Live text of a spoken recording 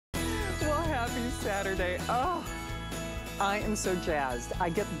Saturday. Oh, I am so jazzed. I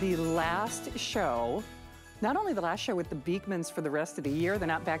get the last show, not only the last show with the Beekmans for the rest of the year, they're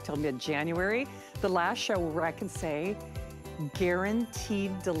not back till mid-January, the last show where I can say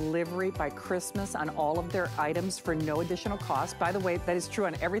guaranteed delivery by Christmas on all of their items for no additional cost. By the way, that is true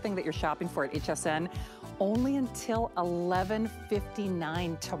on everything that you're shopping for at HSN, only until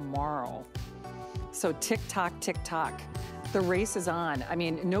 11:59 tomorrow. So tick-tock, tick-tock. The race is on. I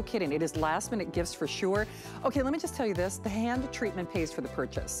mean, no kidding, it is last minute gifts for sure. Okay, let me just tell you this, the hand treatment pays for the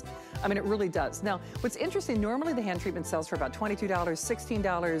purchase. I mean, it really does. Now, what's interesting, normally the hand treatment sells for about $22,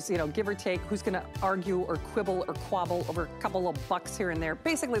 $16, you know, give or take. Who's gonna argue or quibble or quabble over a couple of bucks here and there?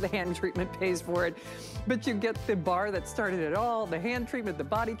 Basically, the hand treatment pays for it. But you get the bar that started it all, the hand treatment, the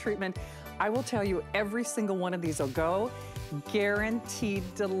body treatment. I will tell you, every single one of these will go. Guaranteed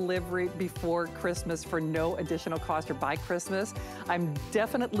delivery before Christmas for no additional cost or by Christmas. I'm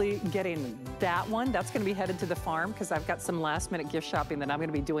definitely getting that one. That's gonna be headed to the farm because I've got some last minute gift shopping that I'm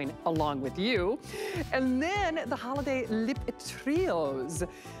gonna be doing along with you. And then the holiday lip trios.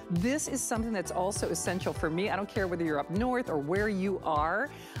 This is something that's also essential for me. I don't care whether you're up north or where you are.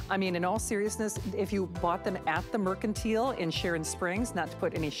 I mean, in all seriousness, if you bought them at the Mercantile in Sharon Springs, not to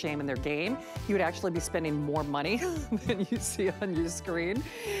put any shame in their game, you would actually be spending more money than you see on your screen.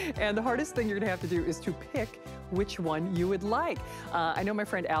 And the hardest thing you're gonna have to do is to pick which one you would like. I know my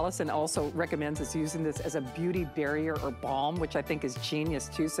friend Allison also recommends us using this as a beauty barrier or balm, which I think is genius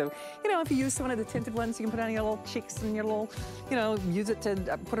too. So, you know, if you use one of the tinted ones, you can put on your little cheeks and your little, you know, use it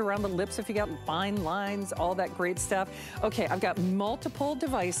to put around the lips if you got fine lines, all that great stuff. Okay, I've got multiple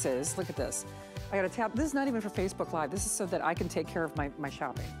devices. Look at this. I gotta tap, this is not even for Facebook Live. This is so that I can take care of my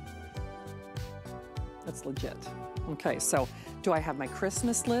shopping. That's legit. Okay, so do I have my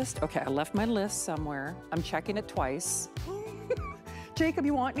Christmas list? Okay, I left my list somewhere. I'm checking it twice. Jacob,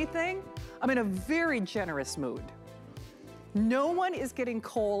 you want anything? I'm in a very generous mood. No one is getting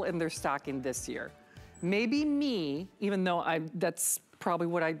coal in their stocking this year. Maybe me, even though that's probably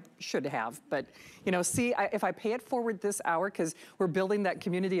what I should have, but you know, see, if I pay it forward this hour, because we're building that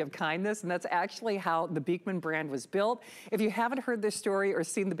community of kindness, and that's actually how the Beekman brand was built. If you haven't heard this story or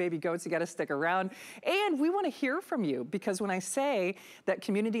seen the baby goats, you gotta stick around. And we wanna hear from you, because when I say that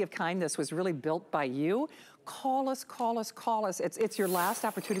community of kindness was really built by you, call us, call us, call us. It's your last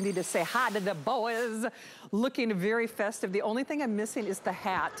opportunity to say hi to the boys. Looking very festive. The only thing I'm missing is the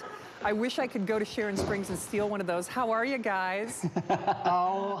hat. I wish I could go to Sharon Springs and steal one of those. How are you guys?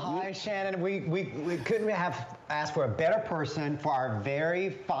 Oh, hi, Shannon. We couldn't have asked for a better person for our very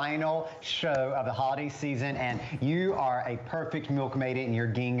final show of the holiday season, and you are a perfect milkmaid in your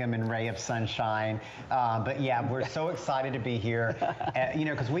gingham and ray of sunshine. But yeah, we're so excited to be here. You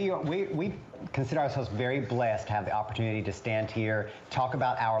know, because we consider ourselves very blessed to have the opportunity to stand here, talk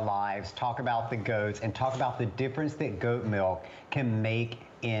about our lives, talk about the goats, and talk about the difference that goat milk can make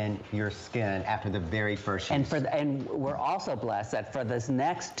in your skin after the very first use. And we're also blessed that for this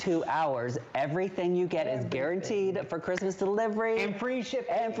next 2 hours, everything you get is guaranteed for Christmas delivery. And free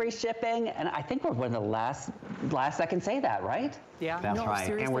shipping. And free shipping. And I think we're one of the last that can say that, right? Yeah, that's right.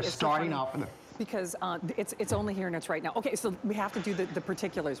 And we're starting off with because it's only here and it's right now. Okay, so we have to do the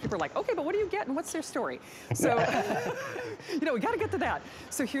particulars. People are like, okay, but what do you get and what's their story? So, you know, we gotta get to that.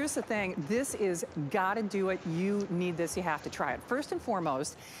 So here's the thing, this is gotta do it. You need this, you have to try it. First and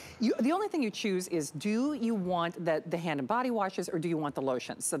foremost, the only thing you choose is, do you want the hand and body washes or do you want the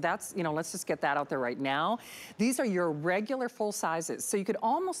lotions? So that's, you know, let's just get that out there right now. These are your regular full sizes. So you could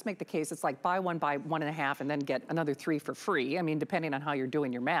almost make the case, it's like buy 1.5 and then get another 3 for free. I mean, depending on how you're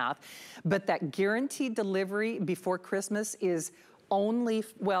doing your math. But that guaranteed delivery before Christmas is only,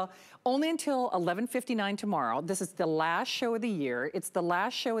 well, only until 11:59 tomorrow. This is the last show of the year. It's the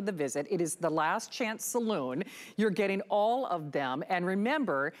last show of the visit. It is the last chance saloon. You're getting all of them. And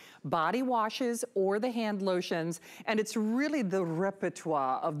remember, body washes or the hand lotions, and it's really the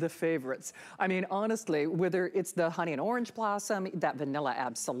repertoire of the favorites. I mean, honestly, whether it's the honey and orange blossom, that vanilla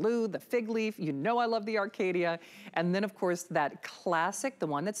absolute, the fig leaf, you know I love the Arcadia, and then of course that classic, the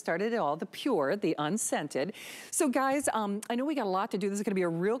one that started it all, the pure, the unscented. So guys, I know we got a lot to do. This is gonna be a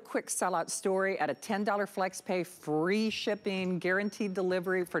real quick sellout story at a $10 flex pay, free shipping, guaranteed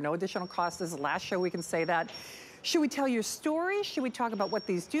delivery for no additional cost. This is the last show we can say that. Should we tell your story? Should we talk about what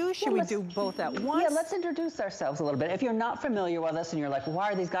these do? Should we do both at once? Yeah, let's introduce ourselves a little bit. If you're not familiar with us and you're like,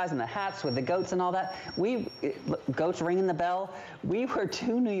 why are these guys in the hats with the goats and all that? Goats ringing the bell. We were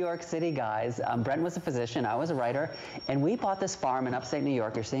two New York City guys. Brent was a physician, I was a writer, and we bought this farm in upstate New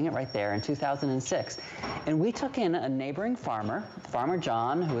York. You're seeing it right there in 2006. And we took in a neighboring farmer, Farmer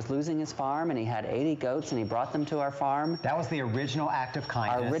John, who was losing his farm, and he had 80 goats, and he brought them to our farm. That was the original act of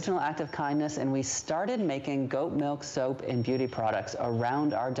kindness. Our original act of kindness, and we started making goat milk soap and beauty products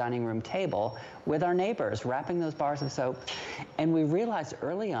around our dining room table with our neighbors, wrapping those bars of soap. And we realized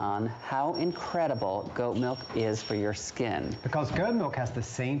early on how incredible goat milk is for your skin. Because goat milk has the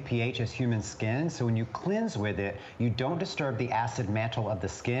same pH as human skin, so when you cleanse with it, you don't disturb the acid mantle of the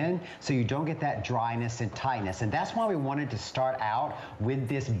skin, so you don't get that dryness and tightness. And that's why we wanted to start out with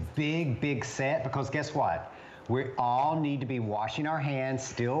this big set, because guess what? We all need to be washing our hands,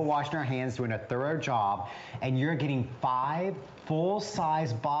 still washing our hands, doing a thorough job, and you're getting 5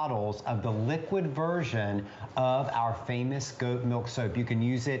 full-size bottles of the liquid version of our famous goat milk soap. You can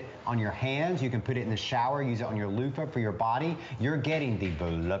use it on your hands, you can put it in the shower, use it on your loofah for your body. You're getting the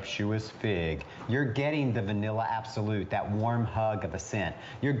voluptuous fig. You're getting the vanilla absolute, that warm hug of a scent.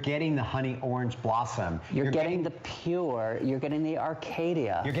 You're getting the honey orange blossom. You're getting the pure, you're getting the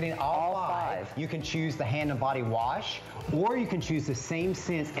Arcadia. You're getting all 5. You can choose the hand and body wash, or you can choose the same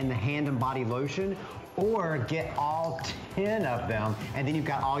scents in the hand and body lotion, or get all 10 of them, and then you've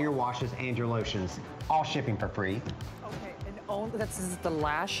got all your washes and your lotions, all shipping for free. Okay, and this is the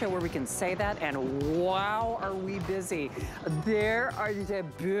last show where we can say that, and wow, are we busy. There are the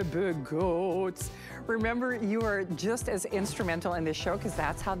big goats. Remember, you are just as instrumental in this show, because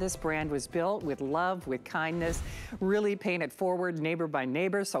that's how this brand was built, with love, with kindness, really paying it forward neighbor by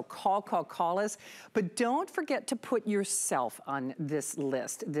neighbor. So call us. But don't forget to put yourself on this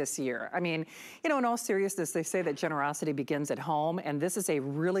list this year. I mean, you know, in all seriousness, they say that generosity begins at home, and this is a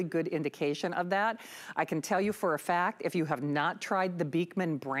really good indication of that. I can tell you for a fact, if you have not tried the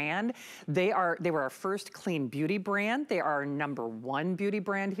Beekman brand, they were our first clean beauty brand. They are our #1 beauty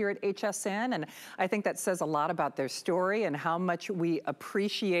brand here at HSN, and I think that says a lot about their story and how much we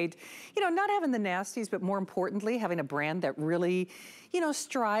appreciate, you know, not having the nasties, but more importantly, having a brand that really, you know,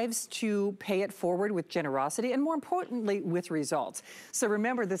 strives to pay it forward with generosity and more importantly, with results. So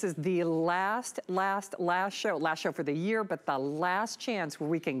remember, this is the last show for the year, but the last chance where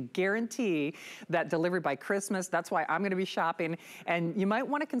we can guarantee that delivery by Christmas. That's why I'm gonna be shopping. And you might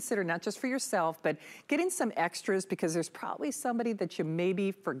wanna consider not just for yourself, but getting some extras, because there's probably somebody that you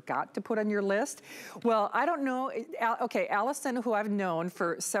maybe forgot to put on your list. Well, I don't know. Okay, Allison, who I've known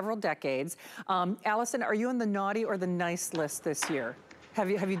for several decades. Allison, are you on the naughty or the nice list this year? Have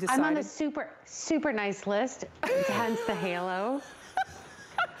you decided? I'm on the super nice list, hence the halo.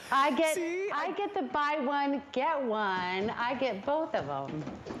 I get the buy one, get one. I get both of them.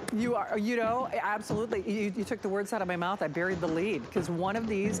 You are, you know, absolutely. You took the words out of my mouth. I buried the lead, because one of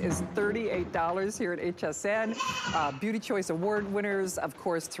these is $38 here at HSN. Beauty Choice Award winners, of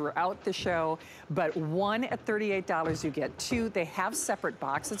course, throughout the show. But one at $38, you get 2. They have separate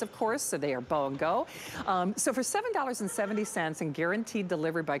boxes, of course, so they are bow and go. So for $7.70 and guaranteed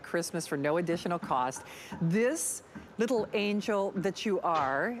delivery by Christmas for no additional cost, this little angel that you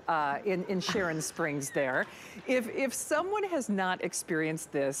are in Sharon Springs there. If someone has not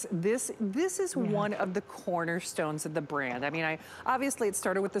experienced this is one of the cornerstones of the brand. I mean, obviously it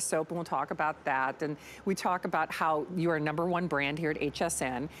started with the soap, and we'll talk about that. And we talk about how you are #1 brand here at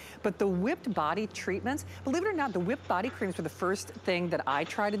HSN. But the whipped body treatments, believe it or not, the whipped body creams were the first thing that I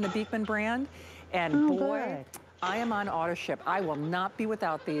tried in the Beekman brand. And boy, I am on auto ship. I will not be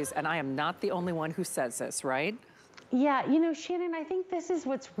without these, and I am not the only one who says this, right? Yeah, you know, Shannon, I think this is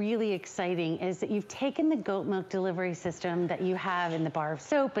what's really exciting, is that you've taken the goat milk delivery system that you have in the bar of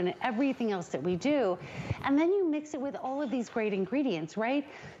soap and everything else that we do, and then you mix it with all of these great ingredients, right?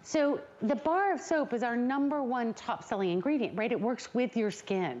 So the bar of soap is our #1 top-selling ingredient, right? It works with your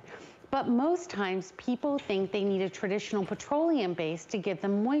skin. But most times people think they need a traditional petroleum base to give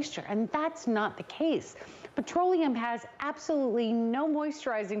them moisture, and that's not the case. Petroleum has absolutely no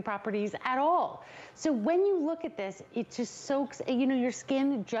moisturizing properties at all. So when you look at this, it just soaks, you know, your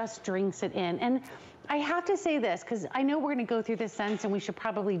skin just drinks it in. And I have to say this, because I know we're gonna go through this sense, and we should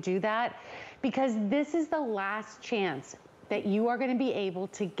probably do that, because this is the last chance that you are gonna be able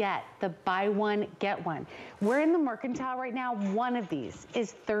to get the buy one, get one. We're in the Mercantile right now. One of these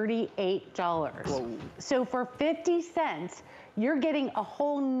is $38. Whoa. So for 50 cents, you're getting a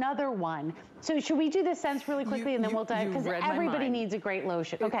whole nother one. So should we do the scents really quickly and then we'll dive, because everybody needs a great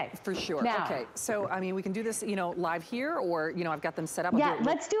lotion. Okay. For sure. Now, okay, so I mean, we can do this, you know, live here, or, you know, I've got them set up. Yeah,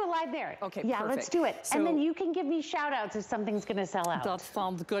 let's do it live there. Okay, yeah, perfect. let's do it. So, and then you can give me shout outs if something's gonna sell out. That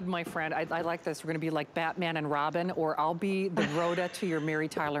sounds good, my friend. I like this. We're gonna be like Batman and Robin, or I'll be the Rhoda to your Mary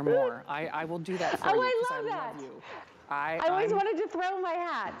Tyler Moore. I will do that for you. I love that. Love you. I always wanted to throw my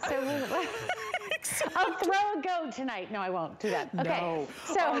hat, so I'll throw a goat tonight. No, I won't do that. Okay, no.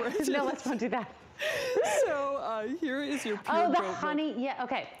 So no, let's not do that. So here is your pure goat honey. Milk. Yeah,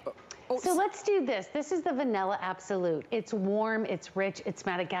 okay. So let's do this. This is the Vanilla Absolute. It's warm, it's rich, it's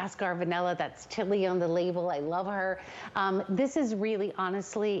Madagascar vanilla. That's Tilly on the label. I love her. This is really,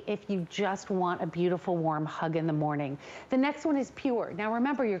 honestly, if you just want a beautiful warm hug in the morning. The next one is Pure. Now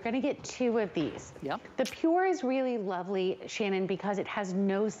remember, you're gonna get 2 of these. Yep. The Pure is really lovely, Shannon, because it has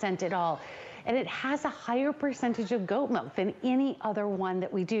no scent at all. And it has a higher percentage of goat milk than any other one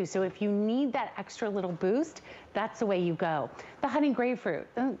that we do. So if you need that extra little boost, that's the way you go. The honey grapefruit.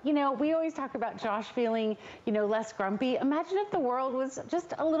 You know, we always talk about Josh feeling, you know, less grumpy. Imagine if the world was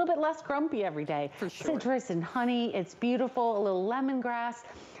just a little bit less grumpy every day. For sure. Citrus and honey, it's beautiful. A little lemongrass.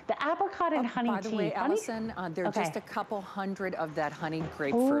 The apricot and honey tea. By the way, Allison, there are just a couple hundred of that honey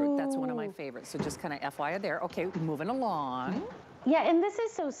grapefruit. Ooh. That's one of my favorites. So just kind of FYI there. Okay, moving along. Yeah, and this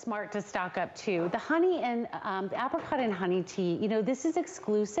is so smart to stock up too. The honey and the apricot and honey tea, you know, this is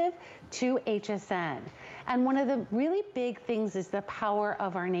exclusive to HSN. And one of the really big things is the power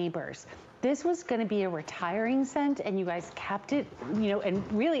of our neighbors. This was going to be a retiring scent, and you guys kept it, you know, and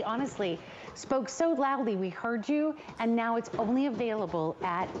really honestly spoke so loudly. We heard you, and now it's only available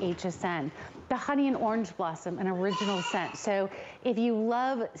at HSN. The honey and orange blossom, an original scent. So if you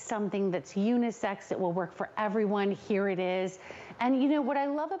love something that's unisex, that will work for everyone, here it is. And you know, what I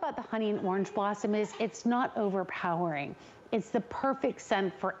love about the honey and orange blossom is it's not overpowering. It's the perfect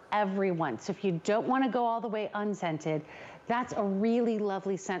scent for everyone. So if you don't want to go all the way unscented, that's a really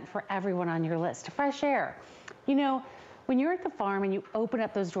lovely scent for everyone on your list. Fresh air. You know, when you're at the farm and you open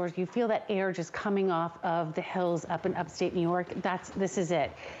up those doors, you feel that air just coming off of the hills up in upstate New York. This is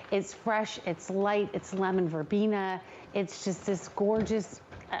it. It's fresh, it's light, it's lemon verbena. It's just this gorgeous,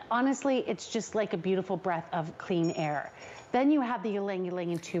 honestly, it's just like a beautiful breath of clean air. Then you have the ylang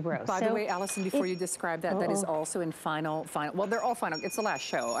ylang and tuberose. By the way, Allison, before you describe that, that is also in final, well, they're all final. It's the last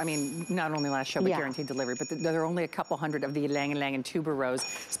show. I mean, not only last show, but guaranteed delivery, but there are only a couple hundred of the ylang ylang and tuberose.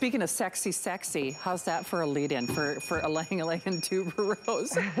 Speaking of sexy, sexy, how's that for a lead-in for ylang ylang and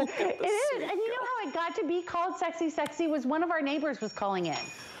tuberose? It is, and you know how it got to be called sexy, sexy was one of our neighbors was calling in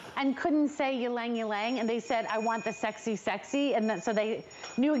and couldn't say ylang ylang, and they said, I want the sexy, sexy, and so they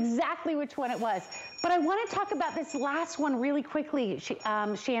knew exactly which one it was. But I want to talk about this last one really quickly,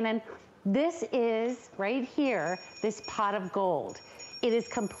 Shannon. This is, right here, this pot of gold. It is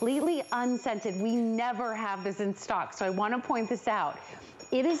completely unscented. We never have this in stock, so I want to point this out.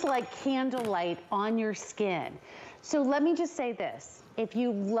 It is like candlelight on your skin. So let me just say this. If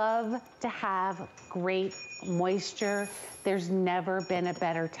you love to have great moisture, there's never been a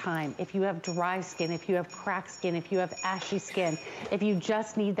better time. If you have dry skin, if you have cracked skin, if you have ashy skin, if you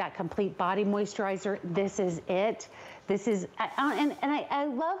just need that complete body moisturizer, this is it. This is, and I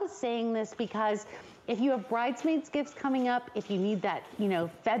love saying this because if you have bridesmaids gifts coming up, if you need that, you know,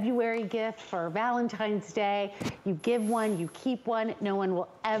 February gift for Valentine's Day, you give one, you keep one, no one will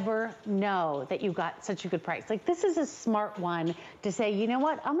ever know that you got such a good price. Like, this is a smart one to say, you know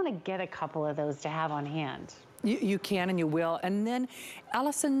what, I'm gonna get a couple of those to have on hand. You can and you will. And then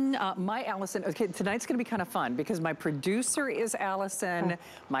Allison, my Allison, okay, tonight's gonna be kind of fun because my producer is Allison,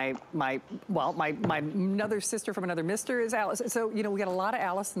 my another sister from another mister is Allison. So, you know, we got a lot of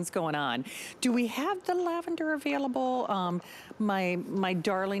Allisons going on. Do we have the lavender available? My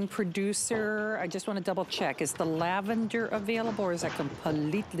darling producer, I just want to double check. Is the lavender available or is that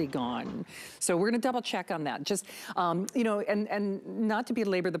completely gone? So we're gonna double check on that. Just, you know, and not to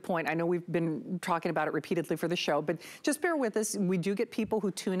belabor the point, I know we've been talking about it repeatedly for the show, but just bear with us. We do get people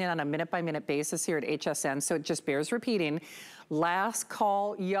who tune in on a minute-by-minute basis here at HSN, so it just bears repeating. Last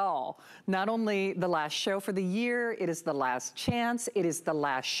call, y'all. Not only the last show for the year, it is the last chance. It is the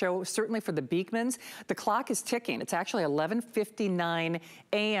last show, certainly for the Beekmans. The clock is ticking. It's actually 11:59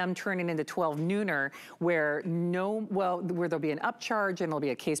 a.m. turning into 12 nooner, where where there'll be an upcharge and it'll be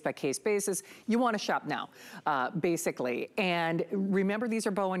a case-by-case basis. You want to shop now, basically. And remember, these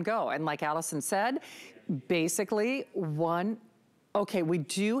are bow and go. And like Allison said, basically okay, we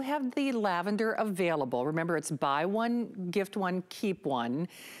do have the lavender available. Remember, it's buy one, gift one, keep one.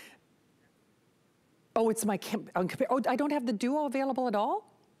 Oh, it's my, oh, I don't have the duo available at all?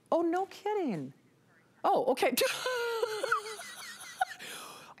 Oh, no kidding. Oh, okay.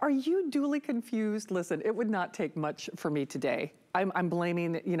 Are you duly confused? Listen, it would not take much for me today. I'm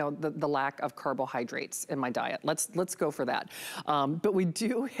blaming, you know, the lack of carbohydrates in my diet. Let's go for that. But we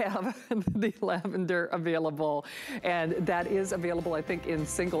do have the lavender available, and that is available, I think, in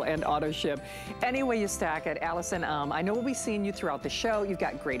single and auto ship. Any way you stack it, Allison, I know we'll be seeing you throughout the show. You've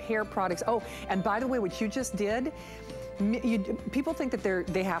got great hair products. Oh, and by the way, what you just did, people think that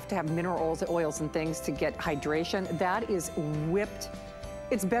they have to have mineral oils and things to get hydration. That is whipped.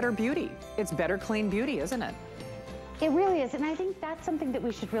 It's better beauty. It's better clean beauty, isn't it? It really is, and I think that's something that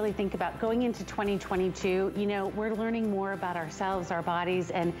we should really think about going into 2022. You know, we're learning more about ourselves, our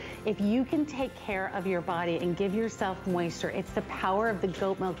bodies, and if you can take care of your body and give yourself moisture, it's the power of the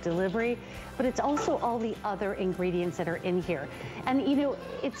goat milk delivery, but it's also all the other ingredients that are in here. And you know,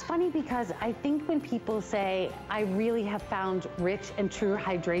 it's funny because I think when people say, I really have found rich and true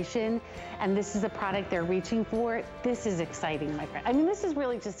hydration, and this is a product they're reaching for, this is exciting, my friend. I mean, this is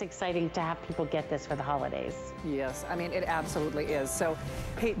really just exciting to have people get this for the holidays. Yes, I mean, it absolutely is. So,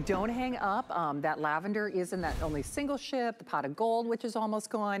 hey, don't hang up. That lavender is in that only single ship, the pot of gold, which is almost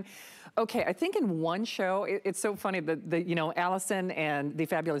gone. Okay, I think in one show, it's so funny that, you know, Allison and the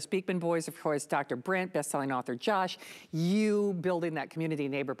fabulous Beekman boys, of course, Dr. Brent, best-selling author Josh, you building that community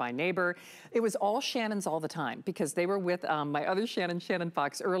neighbor by neighbor. It was all Shannon's all the time because they were with my other Shannon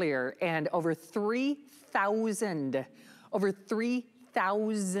Fox earlier, and over 3,000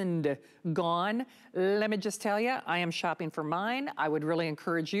 gone. Let me just tell you, I am shopping for mine. I would really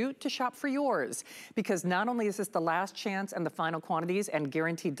encourage you to shop for yours because not only is this the last chance and the final quantities and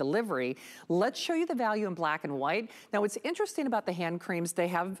guaranteed delivery, let's show you the value in black and white. Now, what's interesting about the hand creams, they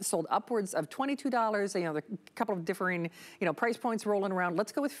have sold upwards of $22. You know, a couple of differing, you know, price points rolling around.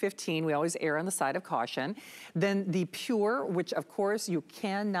 Let's go with 15. We always err on the side of caution. Then the Pure, which of course you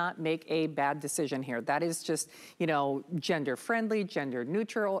cannot make a bad decision here. That is just, you know, gender friendly, gender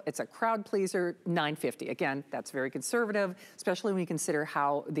neutral. It's a crowd pleaser. $9.50. Again, that's very conservative, especially when you consider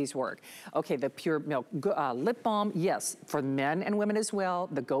how these work. Okay, the Pure Milk Lip Balm, yes, for men and women as well.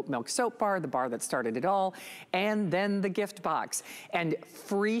 The Goat Milk Soap Bar, the bar that started it all. And then the gift box. And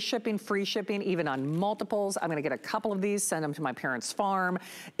free shipping, even on multiples. I'm gonna get a couple of these, send them to my parents' farm.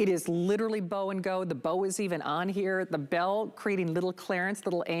 It is literally bow and go. The bow is even on here. The bell creating little Clarence,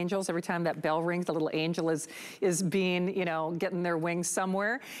 little angels. Every time that bell rings, the little angel is being, you know, getting their wings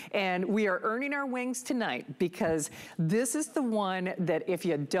somewhere. And we are earning our wings tonight because this is the one that if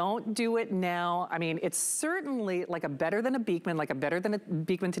you don't do it now, I mean, it's certainly like a better than a Beekman, like a better than a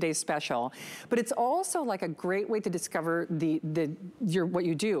Beekman Today's Special, but it's also like a great way to discover what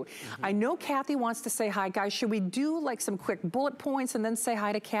you do. Mm-hmm. I know Kathy wants to say hi, guys. Should we do like some quick bullet points and then say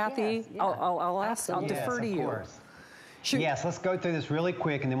hi to Kathy? Yes, yeah. I'll defer to you. Course. Yes, let's go through this really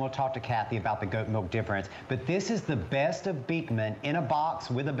quick and then we'll talk to Kathy about the goat milk difference. But this is the best of Beekman in a box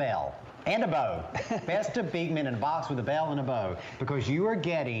with a bell. And a bow. Best of Beekman in a box with a bell and a bow. Because you are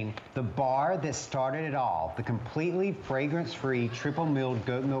getting the bar that started it all. The completely fragrance-free triple milled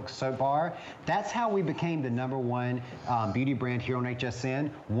goat milk soap bar. That's how we became the #1 beauty brand here on HSN.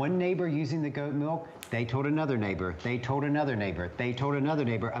 One neighbor using the goat milk, they told another neighbor, they told another neighbor, they told another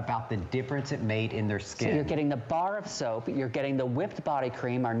neighbor about the difference it made in their skin. So you're getting the bar of soap, you're getting the whipped body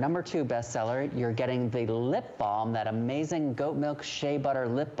cream, our #2 bestseller, you're getting the lip balm, that amazing goat milk shea butter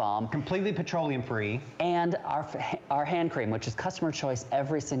lip balm. Completely petroleum free. And our hand cream, which is customer choice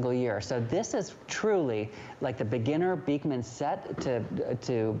every single year. So this is truly like the beginner Beekman set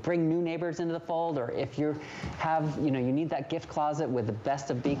to bring new neighbors into the fold, or if you have, you know, you need that gift closet with the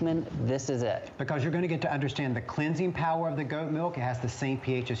best of Beekman, this is it. Because you're going to get to understand the cleansing power of the goat milk. It has the same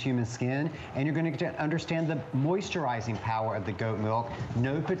pH as human skin. And you're going to get to understand the moisturizing power of the goat milk.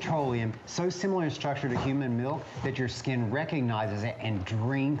 No petroleum, so similar in structure to human milk that your skin recognizes it and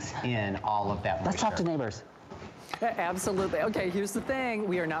drinks in all of that moisture. Let's talk to neighbors. Absolutely. Okay, here's the thing.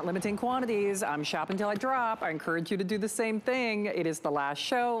 We are not limiting quantities. I'm shopping till I drop. I encourage you to do the same thing. It is the last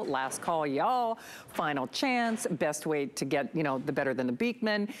show, last call, y'all. Final chance, best way to get, you know, the better than the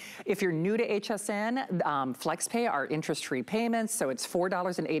Beekman. If you're new to HSN, FlexPay are interest-free payments, so it's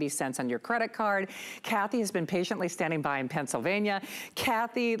 $4.80 on your credit card. Kathy has been patiently standing by in Pennsylvania.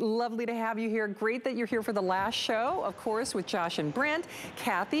 Kathy, lovely to have you here. Great that you're here for the last show, of course, with Josh and Brent.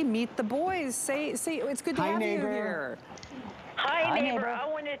 Kathy, meet the boys. Say, it's good to have you here. Hi, neighbor. I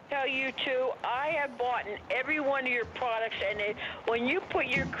want to tell you, too, I have bought every one of your products, and when you put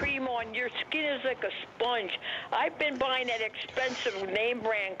your cream on, your skin is like a sponge. I've been buying that expensive name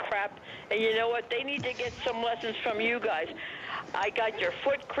brand crap, and you know what? They need to get some lessons from you guys. I got your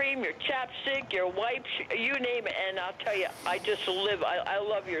foot cream, your chapstick, your wipes, you name it, and I'll tell you, I just live. I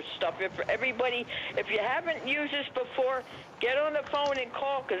love your stuff. If everybody, if you haven't used this before, get on the phone and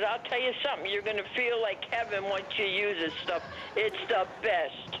call, because I'll tell you something, you're going to feel like heaven once you use this stuff. It's the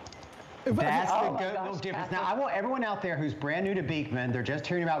best. That's the goat milk difference. Now, I want everyone out there who's brand new to Beekman, they're just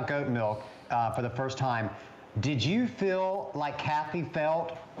hearing about goat milk for the first time. Did you feel like Kathy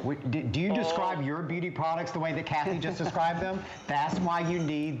felt? Do you describe your beauty products the way that Kathy just described them? That's why you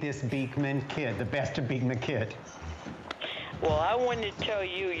need this Beekman kit, the best of Beekman kit. Well, I want to tell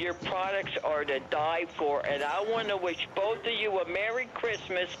you, your products are to die for, and I want to wish both of you a Merry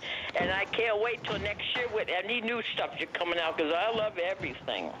Christmas, and I can't wait till next year with any new stuff you're coming out, because I love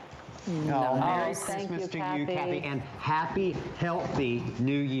everything. No, Merry Christmas to you, Kathy, and happy, healthy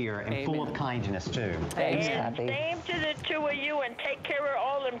New Year, and full of kindness, too. Thanks, and Kathy. same to the two of you, and take care of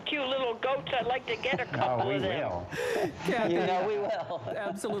all them cute little goats. I'd like to get a couple of them. Will. Kathy, You know we will.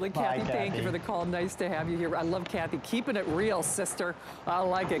 Absolutely. Bye, Kathy, thank you Kathy. for the call. Nice to have you here. I love Kathy. Keeping it real, sister. I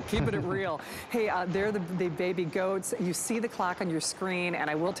like it. Keeping it real. Hey, they're the baby goats. You see the clock on your screen,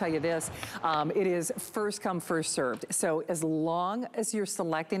 and I will tell you this. It is first come, first served. So as long as you're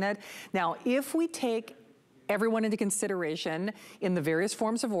selecting it. Now, if we take everyone into consideration in the various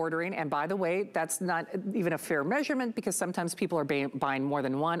forms of ordering, and by the way, that's not even a fair measurement because sometimes people are buying more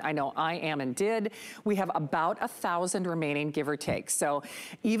than one. I know I am and did. We have about 1,000 remaining, give or take. So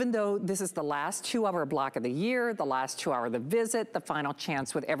even though this is the last 2-hour block of the year, the last 2 hour of the visit, the final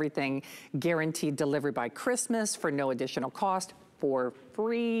chance with everything guaranteed delivery by Christmas for no additional cost, for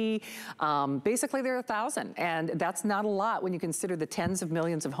free. Basically, there are 1,000, and that's not a lot when you consider the tens of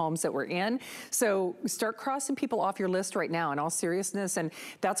millions of homes that we're in. So start crossing people off your list right now in all seriousness, and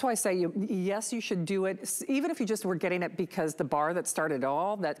that's why I say, yes, you should do it, even if you just were getting it because the bar that started it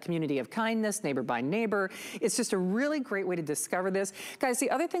all, that community of kindness, neighbor by neighbor, it's just a really great way to discover this. Guys,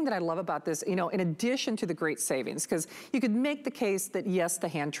 the other thing that I love about this, you know, in addition to the great savings, because you could make the case that yes, the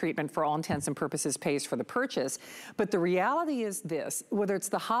hand treatment for all intents and purposes pays for the purchase, but the reality is this, whether it's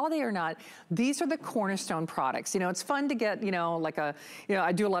the holiday or not, these are the cornerstone products. You know, it's fun to get, you know, like a, you know,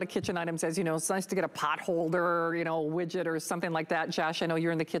 I do a lot of kitchen items, as you know, it's nice to get a pot holder, you know, a widget or something like that. Josh, I know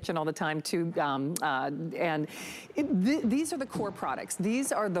you're in the kitchen all the time too. These are the core products.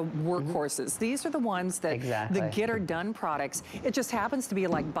 These are the workhorses. These are the ones that the get or done products. It just happens to be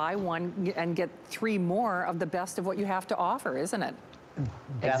like buy one and get 3 more of the best of what you have to offer, isn't it?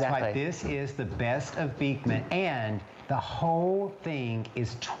 That's right. This is the best of Beekman, and the whole thing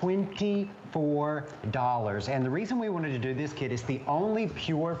is $24. And the reason we wanted to do this kit is the only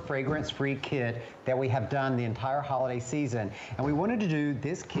pure fragrance-free kit that we have done the entire holiday season. And we wanted to do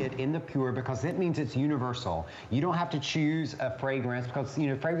this kit in the pure because it means it's universal. You don't have to choose a fragrance because, you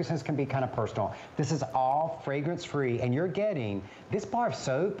know, fragrances can be kind of personal. This is all fragrance-free, and you're getting this bar of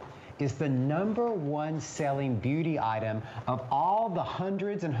soap is the #1 selling beauty item of all the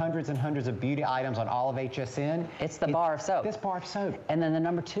hundreds and hundreds and hundreds of beauty items on all of HSN. It's the bar of soap. This bar of soap. And then the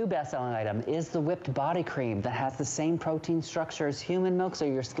 #2 best-selling item is the whipped body cream that has the same protein structure as human milk, so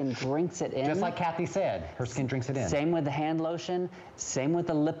your skin drinks it in. Just like Kathy said, her skin drinks it in. Same with the hand lotion, same with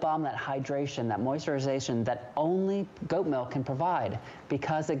the lip balm, that hydration, that moisturization that only goat milk can provide,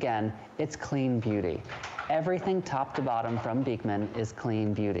 because again, it's clean beauty. Everything top to bottom from Beekman is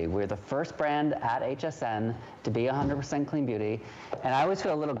clean beauty. We're the first brand at HSN to be 100% clean beauty. And I always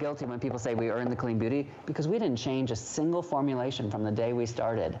feel a little guilty when people say we earned the clean beauty, because we didn't change a single formulation from the day we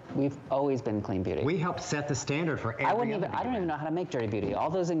started. We've always been clean beauty. We helped set the standard for every I don't even know how to make dirty beauty. All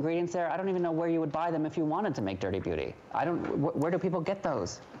those ingredients there, I don't even know where you would buy them if you wanted to make dirty beauty. Where do people get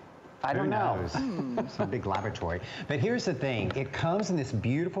those? I don't know. It's a big laboratory. But here's the thing. It comes in this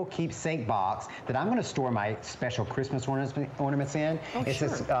beautiful keepsake box that I'm going to store my special Christmas ornaments in. It's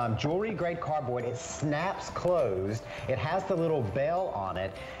this jewelry grade cardboard. It snaps closed. It has the little bell on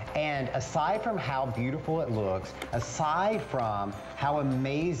it. And aside from how beautiful it looks, aside from how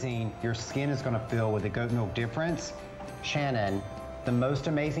amazing your skin is going to feel with the goat milk difference, Shannon, the most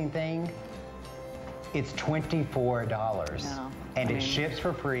amazing thing, it's $24. No. And it ships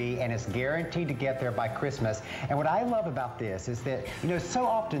for free, and it's guaranteed to get there by Christmas. And what I love about this is that, you know, so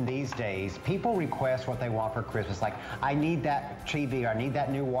often these days, people request what they want for Christmas. Like, I need that TV, or I need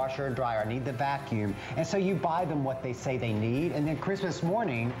that new washer or dryer, I need the vacuum. And so you buy them what they say they need, and then Christmas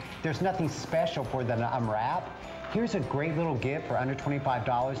morning, there's nothing special for them to unwrap. here's a great little gift for under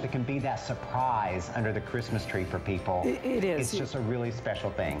 $25 that can be that surprise under the Christmas tree for people. It is. It's just a really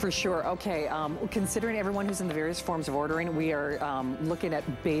special thing. For sure. Okay, considering everyone who's in the various forms of ordering, we are looking at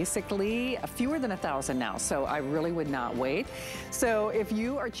basically fewer than 1,000 now, so I really would not wait. So if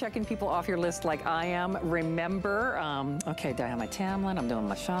you are checking people off your list like I am, remember, okay, I have my Tamlin, I'm doing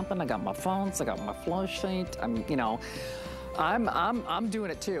my shopping, I got my phones, I got my flow sheet, I'm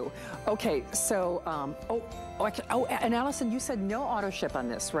doing it too. Okay, so, and Allison, you said no auto ship on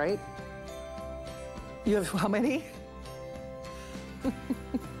this, right? You have how many?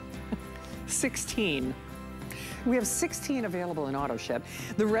 16. We have 16 available in auto ship.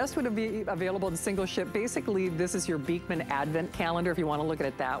 The rest would be available in single ship. Basically, this is your Beekman Advent calendar, if you want to look at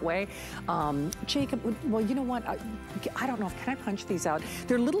it that way. Jacob, well, you know what? I don't know. Can I punch these out?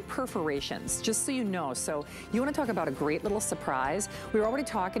 They're little perforations, just so you know. So you want to talk about a great little surprise. We were already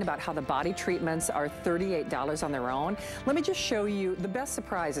talking about how the body treatments are $38 on their own. Let me just show you the best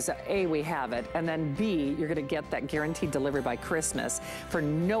surprise is that A, we have it, and then B, you're going to get that guaranteed delivery by Christmas for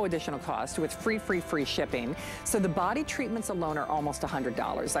no additional cost with free shipping. So the body treatments alone are almost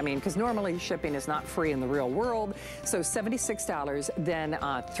 $100. I mean, because normally shipping is not free in the real world. So $76. Then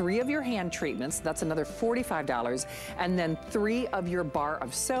 3 of your hand treatments, that's another $45. And then 3 of your bar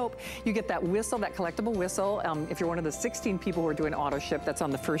of soap. You get that whistle, that collectible whistle. If you're one of the 16 people who are doing auto ship, that's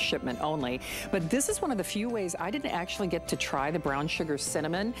on the first shipment only. But this is one of the few ways I didn't actually get to try the brown sugar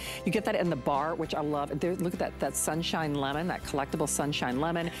cinnamon. You get that in the bar, which I love. There, look at that sunshine lemon, that collectible sunshine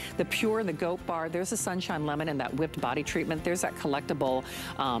lemon. The pure, the goat bar, there's a sunshine lemon and that whipped body treatment. There's that collectible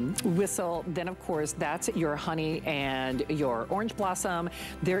whistle. Then, of course, that's your honey and your orange blossom.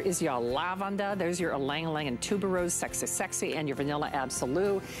 There is your lavender. There's your ylang ylang and tuberose, sexy, and your vanilla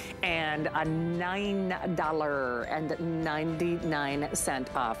absolute. And a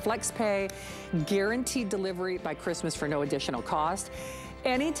 $9.99 flex pay. Guaranteed delivery by Christmas for no additional cost.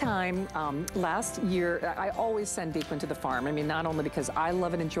 Anytime, last year, I always send Beekman to the farm. I mean, not only because I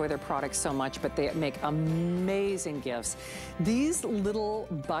love and enjoy their products so much, but they make amazing gifts. These little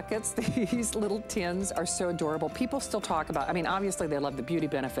buckets, these little tins are so adorable. People still talk about, I mean, obviously they love the beauty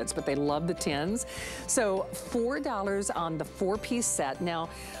benefits, but they love the tins. So $4 on the 4-piece set. Now,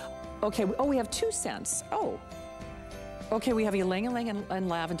 okay, we have 2 cents. Oh, okay, we have ylang ylang and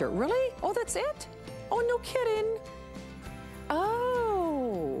lavender. Really? Oh, that's it? Oh, no kidding.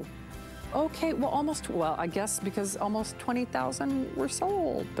 Oh, okay, well, I guess because almost 20,000 were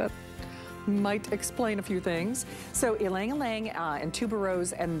sold. That might explain a few things. So ylang ylang and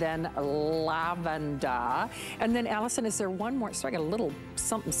tuberose and then lavender. And then Allison, is there one more? So I got a little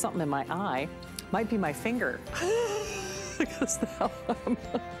something in my eye. Might be my finger. Because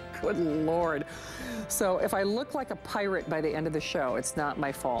good Lord. So if I look like a pirate by the end of the show, it's not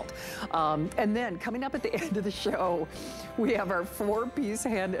my fault. And then coming up at the end of the show, we have our 4-piece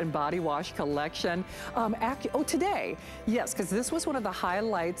hand and body wash collection. Today, yes, because this was one of the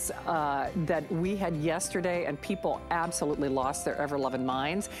highlights that we had yesterday, and people absolutely lost their ever-loving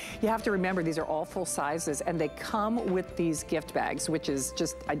minds. You have to remember, these are all full sizes, and they come with these gift bags, which is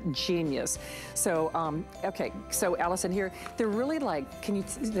just a genius. So, okay, so Allison here, they're really like,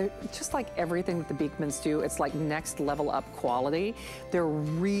 they're just like everything that the Beekmans do. It's like next level up quality. They're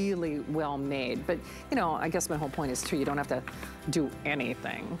really well made. But, you know, I guess my whole point is too, you don't have to do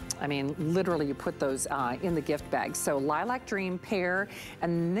anything. I mean, literally you put those in the gift bag. So lilac dream, pear,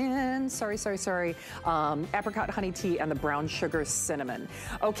 and then, apricot honey tea and the brown sugar cinnamon.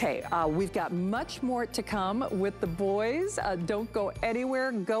 Okay, we've got much more to come with the boys. Don't go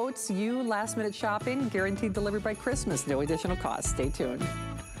anywhere. Goats, you last minute shopping, guaranteed delivery by Christmas. No additional cost. Stay tuned.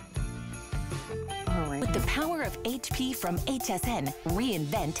 With the power of HP from HSN,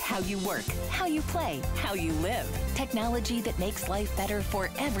 reinvent how you work, how you play, how you live. Technology that makes life better for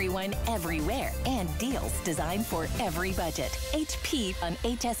everyone, everywhere, and deals designed for every budget. HP on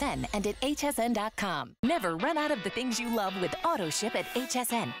HSN and at hsn.com. Never run out of the things you love with AutoShip at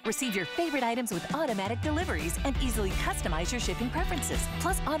HSN. Receive your favorite items with automatic deliveries and easily customize your shipping preferences.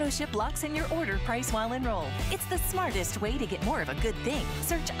 Plus, AutoShip locks in your order price while enrolled. It's the smartest way to get more of a good thing.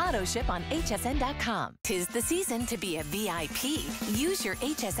 Search AutoShip on hsn.com. 'Tis the season to be a VIP. Use your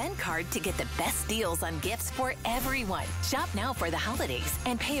HSN card to get the best deals on gifts for everyone. Shop now for the holidays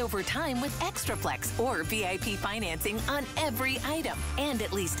and pay over time with ExtraPlex or VIP financing on every item. And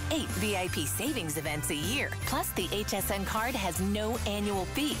at least 8 VIP savings events a year. Plus, the HSN card has no annual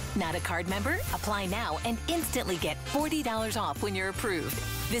fee. Not a card member? Apply now and instantly get $40 off when you're approved.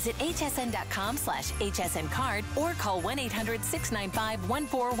 Visit hsn.com/HSN card or call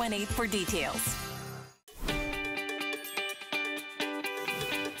 1-800-695-1418 for details.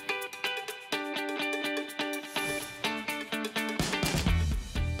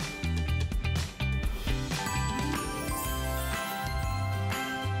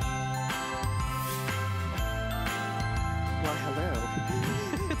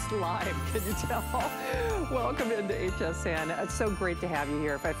 It's live, can you tell? Welcome into HSN. It's so great to have you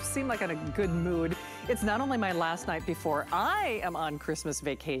here. If I seem like I'm in a good mood, it's not only my last night before I am on Christmas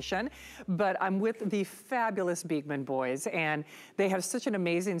vacation, but I'm with the fabulous Beekman boys, and they have such an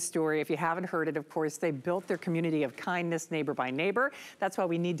amazing story. If you haven't heard it, of course, they built their community of kindness neighbor by neighbor. That's why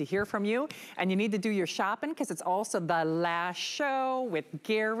we need to hear from you, and you need to do your shopping because it's also the last show with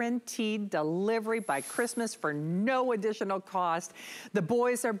guaranteed delivery by Christmas for no additional cost. The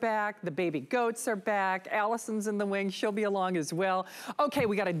boys are back, the baby goats are back, Allison's in the wings, she'll be along as well. Okay,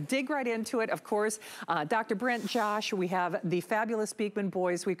 we gotta dig right into it. Of course, Dr. Brent, Josh, we have the fabulous Beekman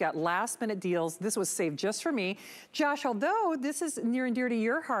boys. We've got last minute deals. This was saved just for me. Josh, although this is near and dear to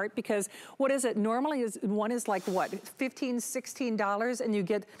your heart because what is it? Normally one is like what, $15, $16 and you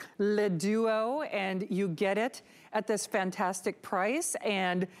get Le Duo and you get it at this fantastic price.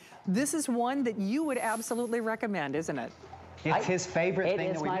 And this is one that you would absolutely recommend, isn't it? It's his favorite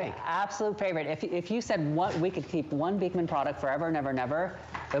thing that we make. It is my absolute favorite. If you said we could keep one Beekman product forever and ever and ever,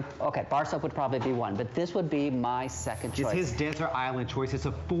 okay, bar soap would probably be one, but this would be my second choice. It's his desert island choice. It's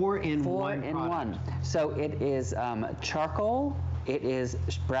a 4-in-1 4-in-1. So it is charcoal, it is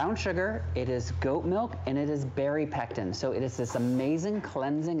brown sugar, it is goat milk, and it is berry pectin. So it is this amazing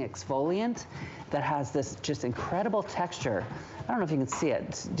cleansing exfoliant that has this just incredible texture. I don't know if you can see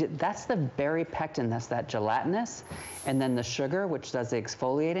it. That's the berry pectin, that's that gelatinous. And then the sugar, which does the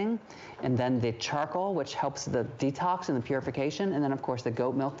exfoliating. And then the charcoal, which helps the detox and the purification. And then, of course, the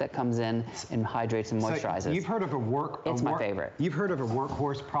goat milk that comes in and hydrates and moisturizes. So you've heard of It's my favorite. You've heard of a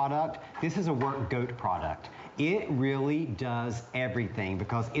workhorse product. This is a work goat product. It really does everything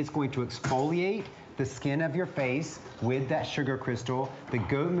because it's going to exfoliate the skin of your face with that sugar crystal. The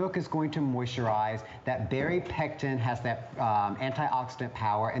goat milk is going to moisturize. That berry pectin has that antioxidant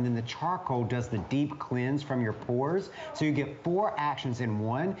power, and then the charcoal does the deep cleanse from your pores. So you get 4 actions in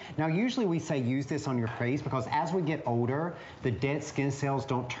one. Now, usually we say use this on your face because as we get older, the dead skin cells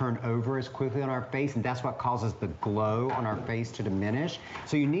don't turn over as quickly on our face, and that's what causes the glow on our face to diminish.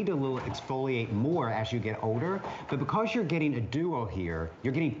 So you need to exfoliate more as you get older. But because you're getting a duo here,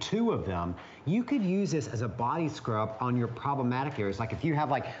 you're getting 2 of them, you could use this as a body scrub on your problematic areas. Like if you have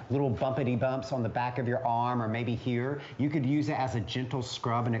like little bumpity bumps on the back of your arm or maybe here, you could use it as a gentle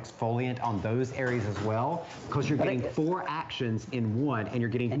scrub and exfoliant on those areas as well because you're getting 4 actions in one and you're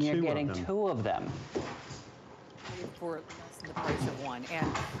getting 2 of them. And you're getting 2 of them. For less than the price of one.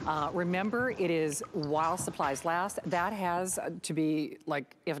 And remember, it is while supplies last. That has to be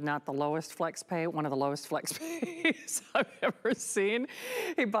like, if not the lowest flex pay, one of the lowest flex pays I've ever seen.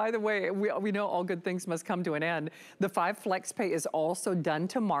 Hey, by the way, we know all good things must come to an end. The 5 flex pay is also done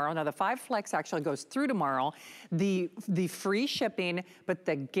tomorrow. Now the 5 flex actually goes through tomorrow. The free shipping, but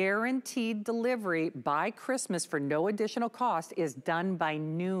the guaranteed delivery by Christmas for no additional cost is done by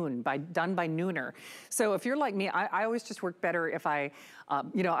noon, done by nooner. So if you're like me, I always just work better if I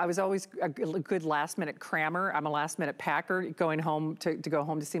was always a good last minute crammer. I'm a last minute packer going home to go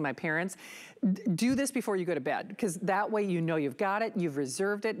home to see my parents. Do this before you go to bed because that way you know you've got it, you've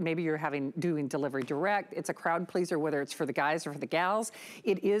reserved it. Maybe you're doing delivery direct. It's a crowd pleaser, whether it's for the guys or for the gals.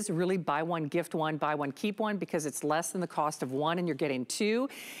 It is really buy one, gift one, buy one, keep one because it's less than the cost of one and you're getting 2.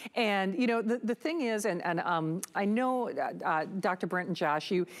 And the thing is, and I know Dr. Brent and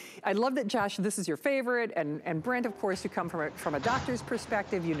Josh, I love that Josh, this is your favorite, and Brent, of course, you come from a doctor's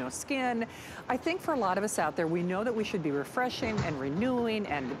perspective, you know skin. I think for a lot of us out there, we know that we should be refreshing and renewing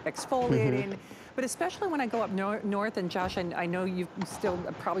and exfoliating. But especially when I go up north, and Josh, I know you still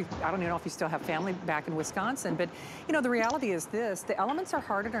probably, I don't even know if you still have family back in Wisconsin, but the reality is this, the elements are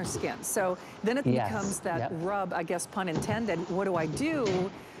hard on our skin. So then it becomes that rub, I guess, pun intended. What do I do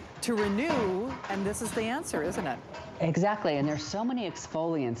to renew? And this is the answer, isn't it? Exactly, and there's so many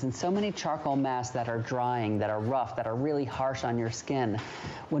exfoliants and so many charcoal masks that are drying, that are rough, that are really harsh on your skin.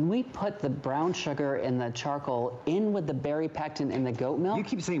 When we put the brown sugar and the charcoal in with the berry pectin and the goat milk. You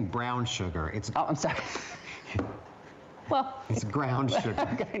keep saying brown sugar. Oh, I'm sorry. Well. It's ground sugar.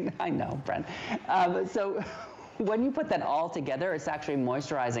 Okay, I know, Brent. So when you put that all together, it's actually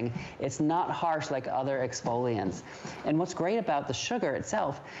moisturizing. It's not harsh like other exfoliants. And what's great about the sugar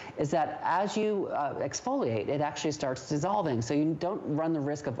itself is that as you exfoliate, it actually starts dissolving. So you don't run the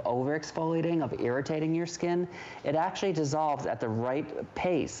risk of over exfoliating, of irritating your skin. It actually dissolves at the right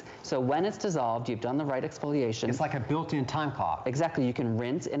pace. So when it's dissolved, you've done the right exfoliation. It's like a built-in time clock. Exactly, you can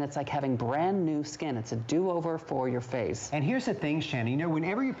rinse, and it's like having brand new skin. It's a do-over for your face. And here's the thing, Shannon,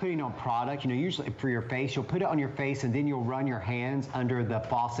 whenever you're putting on product, usually for your face, you'll put it on your face and then you'll run your hands under the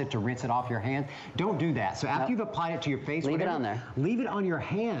faucet to rinse it off your hands. Don't do that. So after you've applied it to your face, leave it on there. Leave it on your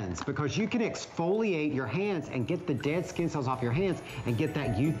hands, because you can exfoliate your hands and get the dead skin cells off your hands and get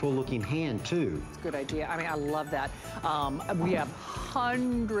that youthful looking hand too. It's a good idea. I mean, I love that. We have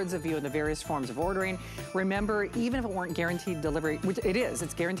hundreds of you in the various forms of ordering. Remember, even if it weren't guaranteed delivery, which it is,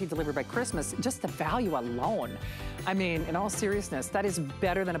 it's guaranteed delivery by Christmas, just the value alone. I mean, in all seriousness, that is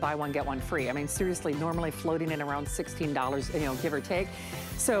better than a buy one, get one free. I mean, seriously, normally floating in around $16, you know, give or take.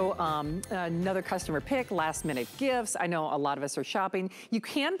 So another customer pick, last minute gifts. I know a lot of us are shopping. You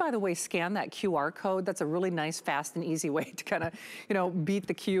can, by the way, scan that QR code. That's a really nice, fast and easy way to kind of, you know, beat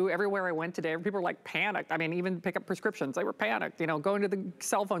the queue. Everywhere I went today, people were like panicked. I mean, even pick up prescriptions, they were panicked. You know, going to the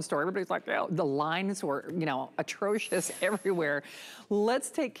cell phone store, everybody's like, oh, the lines were, you know, atrocious everywhere.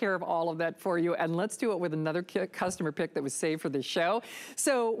 Let's take care of all of that for you, and let's do it with another customer pick that was saved for this show.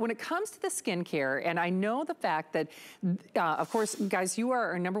 So when it comes to the skincare, and I know the fact that, of course, guys, you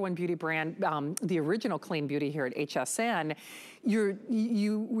are our #1 beauty brand, the original Clean Beauty here at HSN.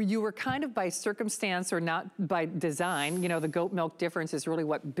 You were kind of by circumstance or not by design. You know, the goat milk difference is really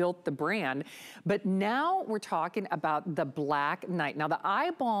what built the brand. But now we're talking about the Black Night. Now the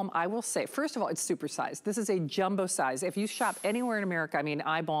eye balm, I will say, first of all, it's supersized. This is a jumbo size. If you shop anywhere in America, I mean,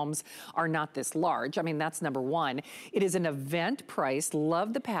 eye balms are not this large. I mean, that's #1. It is an event price.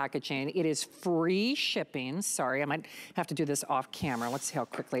 Love the packaging. It is free shipping. Sorry, I might have to do this off camera. Let's see how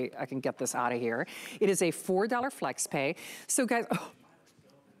quickly I can get this out of here. It is a $4 flex pay. So guys, oh,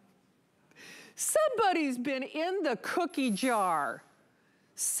 somebody's been in the cookie jar.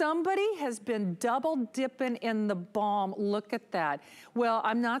 Somebody has been double dipping in the balm. Look at that. Well,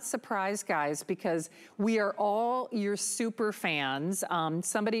 I'm not surprised, guys, because we are all your super fans.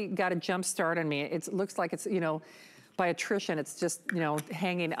 Somebody got a jump start on me. It looks like it's, you know, by attrition, it's just, you know,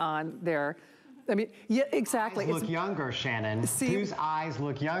 hanging on there. I mean, yeah, exactly. Eyes look younger, Shannon. See, whose eyes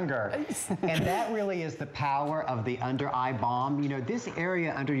look younger? And that really is the power of the under eye balm. You know, this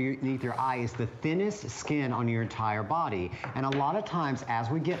area underneath your eye is the thinnest skin on your entire body. And a lot of times as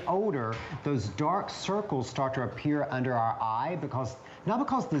we get older, those dark circles start to appear under our eye because, not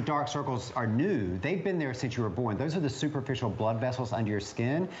because the dark circles are new, they've been there since you were born. Those are the superficial blood vessels under your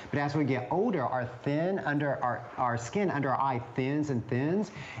skin. But as we get older, our skin under our eye thins and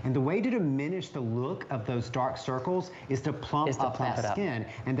thins. And the way to diminish the look of those dark circles is to plump up that skin.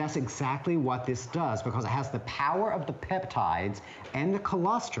 And that's exactly what this does, because it has the power of the peptides and the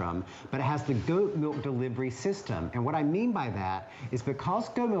colostrum, but it has the goat milk delivery system. And what I mean by that is because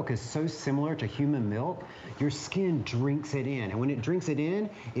goat milk is so similar to human milk, your skin drinks it in. And when it drinks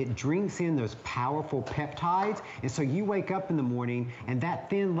in those powerful peptides. And so you wake up in the morning and that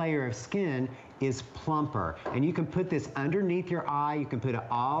thin layer of skin is plumper. And you can put this underneath your eye. You can put it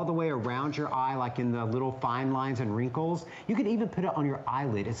all the way around your eye, like in the little fine lines and wrinkles. You can even put it on your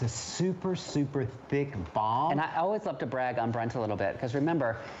eyelid. It's a super, super thick balm. And I always love to brag on Brent a little bit, because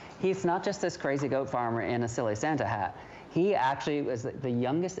remember, he's not just this crazy goat farmer in a silly Santa hat. He actually was the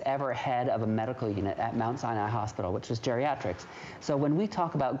youngest ever head of a medical unit at Mount Sinai Hospital, which was geriatrics. So when we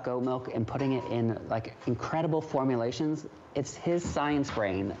talk about goat milk and putting it in like incredible formulations, it's his science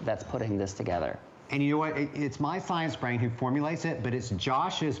brain that's putting this together. And you know what? It's my science brain who formulates it, but it's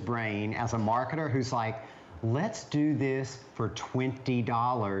Josh's brain as a marketer who's like, let's do this for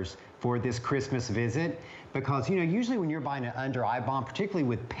 $20 for this Christmas visit. Because, you know, usually when you're buying an under eye balm, particularly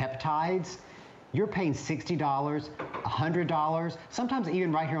with peptides, you're paying $60, $100, sometimes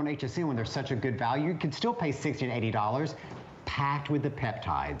even right here on HSN when there's such a good value, you can still pay $60 and $80 packed with the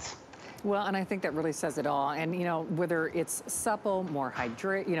peptides. Well, and I think that really says it all. And, you know, whether it's supple, more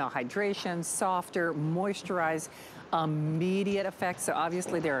hydration, softer, moisturized, immediate effects. So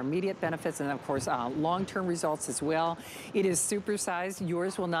obviously there are immediate benefits and of course long-term results as well. It is supersized.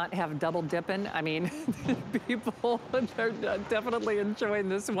 Yours will not have double dipping. I mean, people are definitely enjoying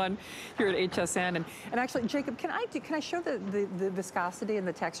this one here at HSN. And actually, Jacob, can I show the viscosity and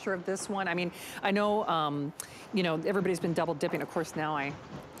the texture of this one? I mean, I know, you know, everybody's been double dipping. Of course, now I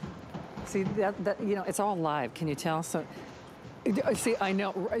see that you know, it's all live. Can you tell? So. See, I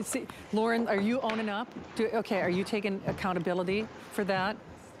know. See, Lauren, are you owning up? Okay, are you taking accountability for that?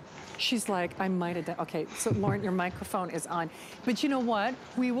 She's like, I might have done. Okay, so Lauren, your microphone is on. But you know what?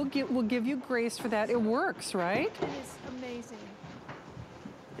 We'll give you grace for that. It works, right? It is amazing.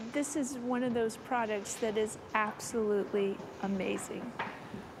 This is one of those products that is absolutely amazing.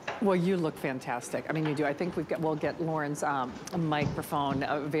 Well, you look fantastic. I mean, you do. I think we'll get Lauren's microphone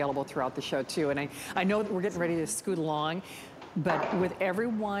available throughout the show too. And I know that we're getting ready to scoot along. but with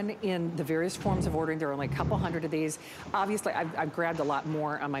everyone in the various forms of ordering, there are only a couple hundred of these. Obviously, I've grabbed a lot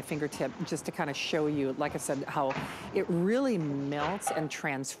more on my fingertip just to kind of show you, like I said, how it really melts and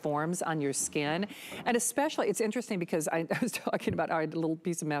transforms on your skin. And especially, it's interesting because I was talking about how I had a little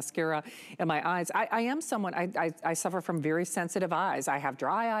piece of mascara in my eyes. I am someone, I suffer from very sensitive eyes. I have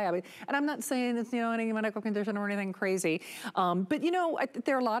dry eye, and I'm not saying it's, you know, any medical condition or anything crazy. But you know,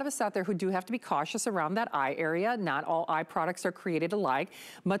 there are a lot of us out there who do have to be cautious around that eye area. Not all eye products are created alike,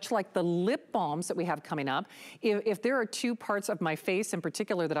 much like the lip balms that we have coming up. If there are two parts of my face in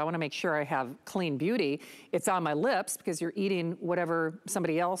particular that I want to make sure I have clean beauty, it's on my lips because you're eating whatever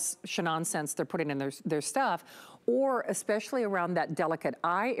somebody else shenanigans they're putting in their stuff, or especially around that delicate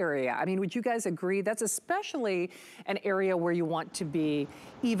eye area. I mean, would you guys agree that's especially an area where you want to be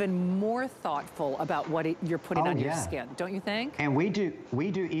even more thoughtful about what you're putting on your skin, don't you think? And we do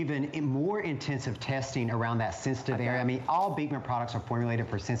even more intensive testing around that sensitive area. I mean, all Beekman products are formulated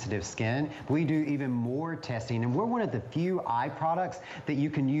for sensitive skin. We do even more testing, and we're one of the few eye products that you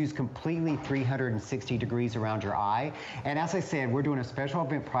can use completely 360 degrees around your eye. And as I said, we're doing a special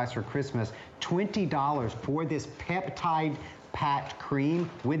event price for Christmas, $20 for this peptide packed cream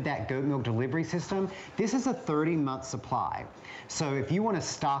with that goat milk delivery system. This is a 30-month supply. So if you want to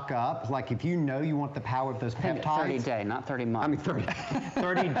stock up, like if you know you want the power of those peptides. 30 day, not 30 months. I mean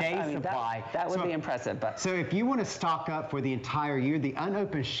 30 day supply. That would be impressive. But so if you want to stock up for the entire year, the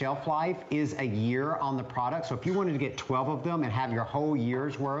unopened shelf life is a year on the product. So if you wanted to get 12 of them and have your whole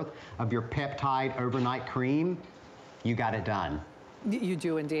year's worth of your peptide overnight cream, you got it done. You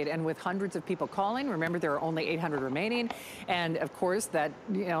do indeed, and with hundreds of people calling, remember there are only 800 remaining, and of course that,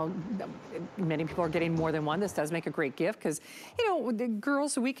 you know, many people are getting more than one. This does make a great gift because, you know, the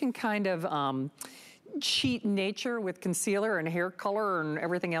girls, we can kind of cheat nature with concealer and hair color and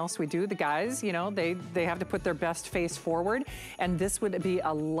everything else we do. The guys, you know, they have to put their best face forward, and this would be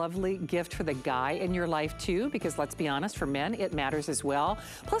a lovely gift for the guy in your life too, because let's be honest, for men it matters as well.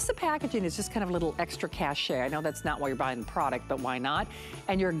 Plus the packaging is just kind of a little extra cachet. I know that's not why you're buying the product, but why not?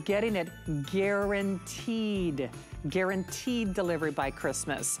 And you're getting it guaranteed delivery by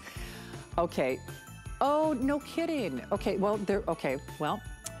Christmas. Okay. Oh, no kidding. Okay, well,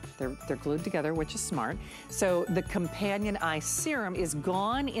 they're glued together, which is smart. So the companion eye serum is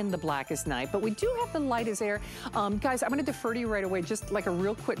gone in the black as night, but we do have the light as air. Guys, I'm gonna defer to you right away, just like a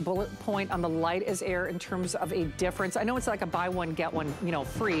real quick bullet point on the light as air in terms of a difference. I know it's like a buy one, get one, you know,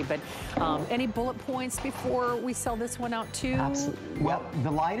 free, but any bullet points before we sell this one out too? Absolutely. Well,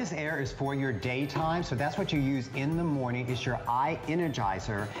 the light as air is for your daytime, so that's what you use in the morning. It's your eye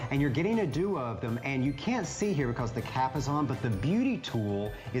energizer, and you're getting a duo of them, and you can't see here because the cap is on, but the beauty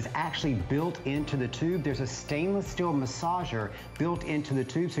tool is actually built into the tube. There's a stainless steel massager built into the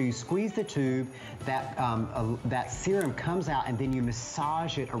tube, so you squeeze the tube, that serum comes out, and then you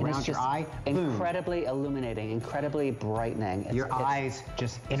massage it around your eye. Incredibly illuminating, incredibly brightening. Your eyes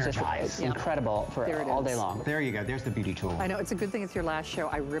just energize. It's incredible for all day long. There you go. There's the beauty tool. I know, it's a good thing it's your last show.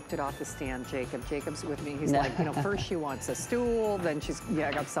 I ripped it off the stand, Jacob. Jacob's with me. He's like, you know, first she wants a stool, then she's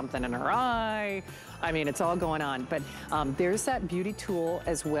got something in her eye. I mean, it's all going on. But there's that beauty tool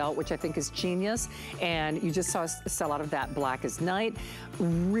as well, which I think is genius. And you just saw us sell out of that black as night.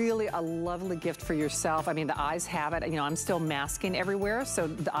 Really a lovely gift for yourself. I mean, the eyes have it. You know, I'm still masking everywhere, so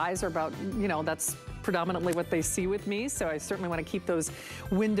the eyes are about, you know, that's predominantly what they see with me, so I certainly want to keep those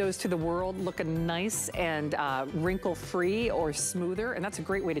windows to the world looking nice and wrinkle-free or smoother, and that's a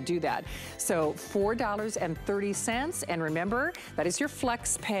great way to do that. So $4.30, and remember, that is your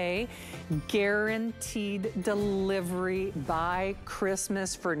flex pay, guaranteed delivery by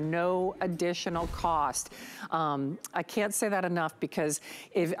Christmas for no additional cost. I can't say that enough, because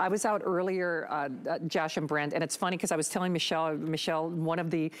if I was out earlier, Josh and Brent, and it's funny because I was telling Michelle, one of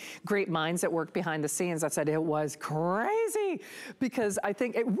the great minds that work behind the scenes, I said it was crazy, because I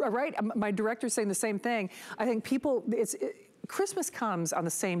think, right, my director's saying the same thing. I think people, Christmas comes on the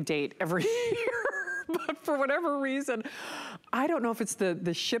same date every year, but for whatever reason, I don't know if it's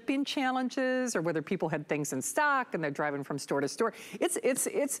the shipping challenges or whether people had things in stock and they're driving from store to store.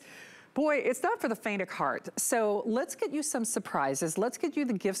 Boy, it's not for the faint of heart. So let's get you some surprises. Let's get you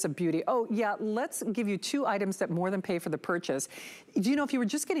the gifts of beauty. Oh yeah, let's give you 2 items that more than pay for the purchase. Do you know, if you were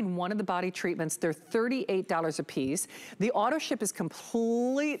just getting one of the body treatments, they're $38 a piece. The auto ship is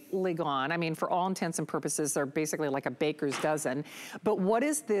completely gone. I mean, for all intents and purposes, they're basically like a baker's dozen. But what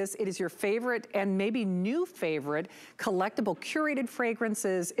is this? It is your favorite and maybe new favorite collectible curated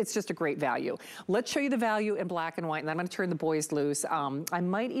fragrances. It's just a great value. Let's show you the value in black and white, and then I'm gonna turn the boys loose. I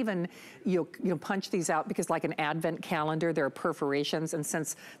might even you punch these out because like an advent calendar, there are perforations. And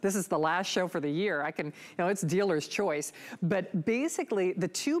since this is the last show for the year, I can, it's dealer's choice. But basically, the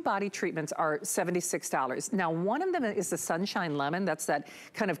 2 body treatments are $76. Now, one of them is the Sunshine Lemon. That's that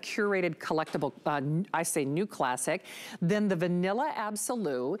kind of curated collectible, I say new classic. Then the Vanilla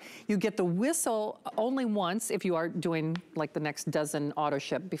Absolute. You get the Whistle only once if you are doing like the next dozen auto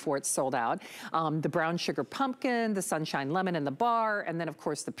ship before it's sold out. The Brown Sugar Pumpkin, the Sunshine Lemon in the bar, and then of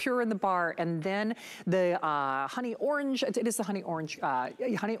course the Pure in the bar, and then the Honey Orange, it is the Honey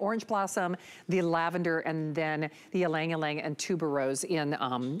Orange Blossom, the Lavender, and then the Ylang Ylang and Tuberose in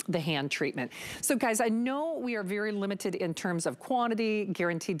the hand treatment. So guys, I know we are very limited in terms of quantity,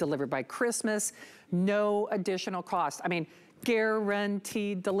 guaranteed delivered by Christmas, no additional cost. I mean,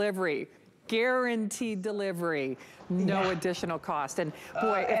 guaranteed delivery. Guaranteed delivery, no additional cost. And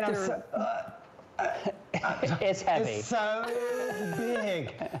boy, if they're... it's heavy. It's so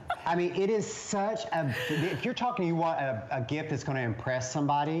big. I mean, it is such a, if you're talking, you want a gift that's going to impress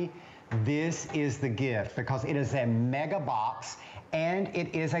somebody, this is the gift, because it is a mega box and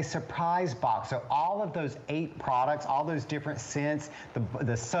it is a surprise box. So all of those 8 products, all those different scents,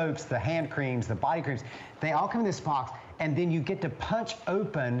 the soaps, the hand creams, the body creams, they all come in this box. And then you get to punch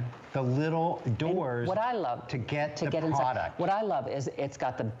open the little doors. What I love to get the inside. product. What I love is it's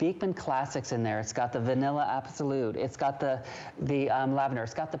got the Beekman Classics in there. It's got the Vanilla Absolute. It's got the Lavender.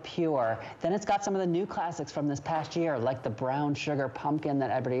 It's got the Pure. Then it's got some of the new classics from this past year, like the Brown Sugar Pumpkin that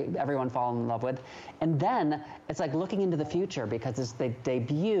everyone fallen in love with. And then it's like looking into the future because it's the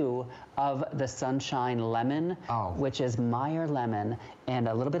debut of the Sunshine Lemon, which is Meyer lemon and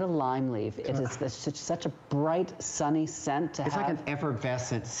a little bit of lime leaf. It is such a bright, sunny scent to have. It's like an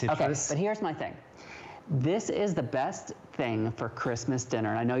effervescent citrus. Okay, but here's my thing. This is the best thing for Christmas dinner.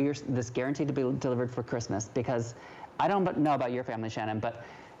 And I know this guaranteed to be delivered for Christmas because I don't know about your family, Shannon, but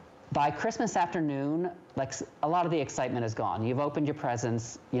by Christmas afternoon, like a lot of the excitement is gone. You've opened your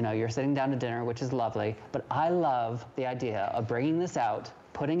presents, you're sitting down to dinner, which is lovely. But I love the idea of bringing this out,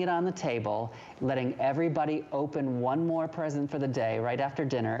 putting it on the table, letting everybody open one more present for the day right after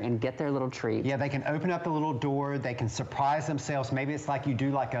dinner and get their little treat. Yeah, they can open up the little door. They can surprise themselves. Maybe it's like you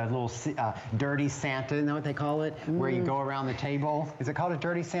do like a little dirty Santa, you know what they call it? Where you go around the table. Is it called a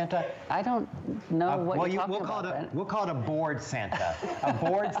dirty Santa? I don't know what you're talking about. We'll call it a bored Santa. A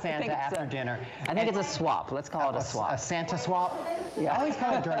bored Santa after dinner. I think it's a swap. Let's call it a swap. A Santa swap? Yeah. I always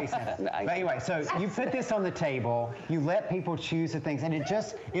call it dirty Santa. But anyway, so you put this on the table, you let people choose the things, and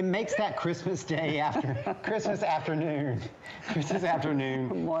it makes that Christmas day after, Christmas afternoon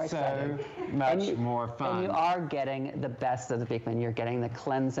more so much more fun. And you are getting the best of the Beekman. You're getting the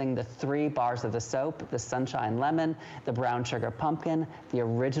cleansing, the 3 bars of the soap, the Sunshine Lemon, the Brown Sugar Pumpkin, the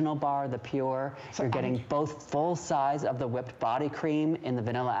original bar, the Pure. You're getting both full size of the whipped body cream in the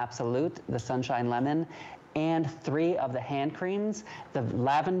Vanilla Absolute, the Sunshine Lemon, and 3 of the hand creams, the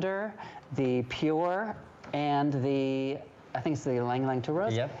Lavender, the Pure, and the, I think it's the Ylang Ylang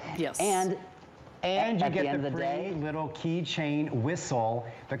Tuberose. Yep. Yes. And you at get the end the of the free day, little keychain whistle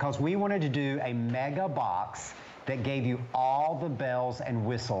because we wanted to do a mega box that gave you all the bells and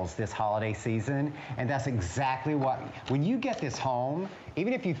whistles this holiday season. And that's exactly what, when you get this home,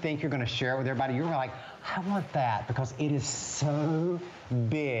 even if you think you're going to share it with everybody, you're like, I want that because it is so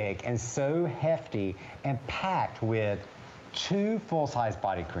big and so hefty and packed with 2 full-size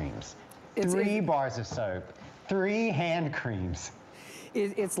body creams, 3 bars of soap, 3 hand creams.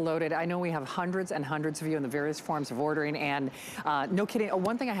 It's loaded. I know we have hundreds and hundreds of you in the various forms of ordering, and no kidding.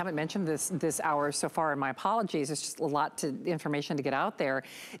 One thing I haven't mentioned this hour so far, and my apologies, it's just a lot of information to get out there.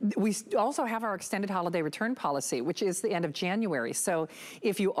 We also have our extended holiday return policy, which is the end of January. So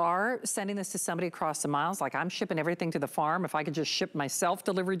if you are sending this to somebody across the miles, like I'm shipping everything to the farm, if I could just ship myself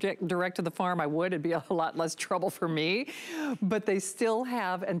delivery direct to the farm, I would. It'd be a lot less trouble for me. But they still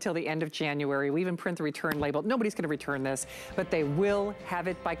have until the end of January. We even print the return label. Nobody's going to return this, but they will have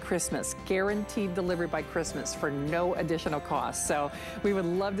it by Christmas, guaranteed delivery by Christmas for no additional cost. So we would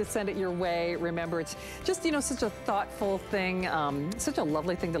love to send it your way. Remember, it's just, such a thoughtful thing, such a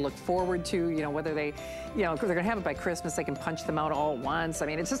lovely thing to look forward to, whether they, because they're gonna have it by Christmas, they can punch them out all at once. I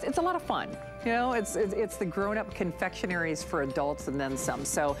mean, it's a lot of fun. It's the grown-up confectionaries for adults and then some.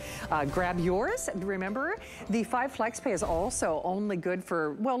 So grab yours. Remember, the 5 FlexPay is also only good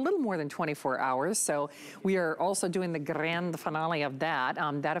for, well, a little more than 24 hours. So we are also doing the grand finale of that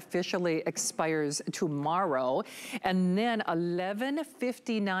that. That officially expires tomorrow. And then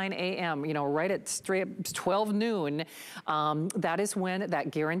 11:59 a.m., you know, right at straight 12 noon, that is when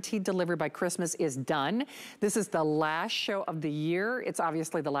that guaranteed delivery by Christmas is done. This is the last show of the year. It's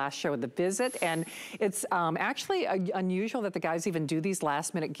obviously the last show of the visit. And it's actually unusual that the guys even do these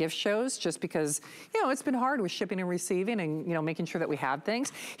last minute gift shows, just because, you know, it's been hard with shipping and receiving and, you know, making sure that we have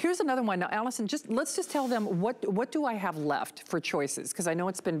things. Here's another one. Now, Allison, let's just tell them what do I have left for choices? Because I know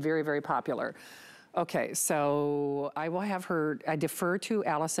it's been very, very popular. Okay, so I will have her, I defer to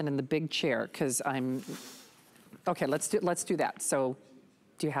Allison in the big chair because okay, let's do that. So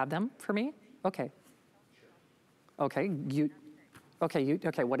do you have them for me? Okay. Okay,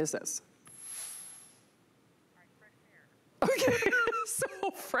 okay, what is this? Okay,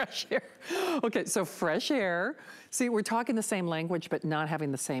 so fresh air. Okay, so fresh air. See, we're talking the same language, but not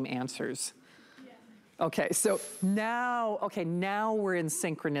having the same answers. Okay, so now we're in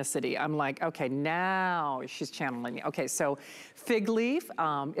synchronicity. I'm like, okay, now she's channeling me. Okay, so fig leaf,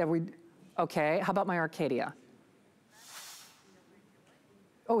 okay, how about my Arcadia?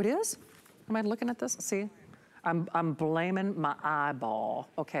 Oh, it is? Am I looking at this? See, I'm blaming my eyeball.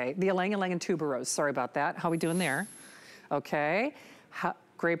 Okay, the ylang-ylang and tuberose, sorry about that. How are we doing there? Okay,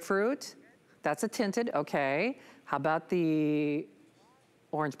 grapefruit, that's a tinted, okay. How about the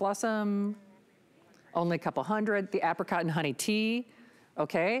orange blossom? Only a couple hundred. The apricot and honey tea,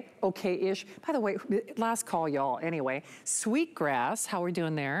 okay, okay-ish. By the way, last call, y'all, anyway. Sweetgrass, how are we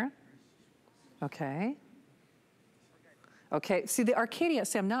doing there? Okay. Okay, see the Arcadia,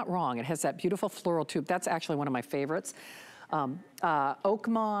 see I'm not wrong. It has that beautiful floral tube. That's actually one of my favorites. Oak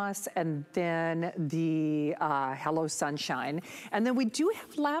moss, and then the Hello Sunshine. And then we do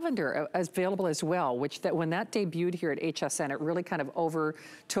have lavender available as well, which when that debuted here at HSN, it really kind of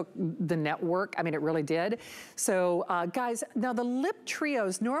overtook the network. I mean, it really did. So guys, now the lip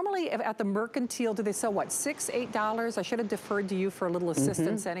trios, normally at the Mercantile, do they sell what, $6, $8? I should have deferred to you for a little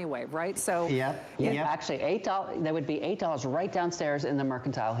assistance anyway, right? So yeah, actually $8, that would be $8 right downstairs in the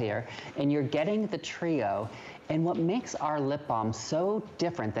Mercantile here. And you're getting the trio. And what makes our lip balm so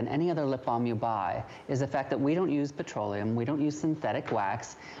different than any other lip balm you buy is the fact that we don't use petroleum, we don't use synthetic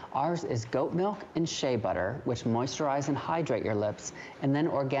wax. Ours is goat milk and shea butter, which moisturize and hydrate your lips, and then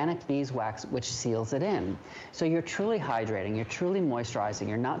organic beeswax, which seals it in. So you're truly hydrating, you're truly moisturizing.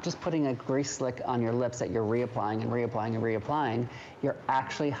 You're not just putting a grease slick on your lips that you're reapplying and reapplying and reapplying. You're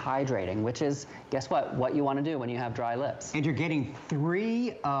actually hydrating, which is, guess what you want to do when you have dry lips. And you're getting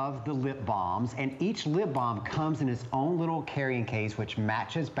 3 of the lip balms, and each lip balm comes in its own little carrying case, which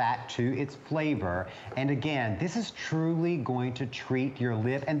matches back to its flavor. And again, this is truly going to treat your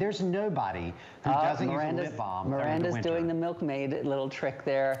lip, and there's nobody who doesn't use a lip balm. Miranda's doing the milkmaid little trick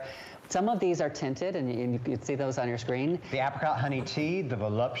there. Some of these are tinted, and you can see those on your screen. The apricot honey tea, the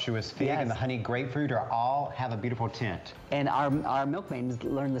voluptuous fig, and the honey grapefruit all have a beautiful tint. And our milkmaids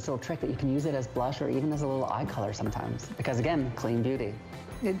learned this little trick that you can use it as blush or even as a little eye color sometimes. Because again, clean beauty.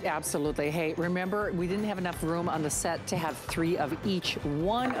 Absolutely. Hey, remember, we didn't have enough room on the set to have 3 of each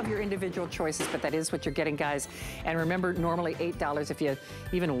one of your individual choices, but that is what you're getting, guys. And remember, normally $8 if you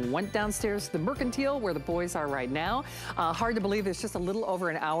even went downstairs to the Mercantile, where the boys are right now. Hard to believe there's just a little over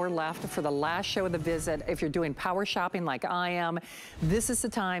an hour left for the last show of the visit. If you're doing power shopping like I am, this is the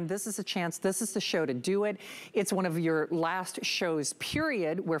time, this is the chance, this is the show to do it. It's one of your last shows,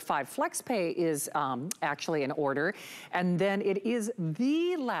 period, where 5 Flex Pay is actually in order. And then it is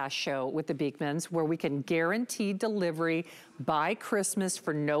the last show with the Beekmans where we can guarantee delivery by Christmas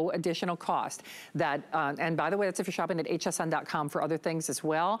for no additional cost. That and by the way, that's if you're shopping at hsn.com for other things as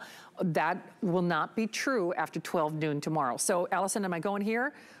well. That will not be true after 12 noon tomorrow. So Allison, am I going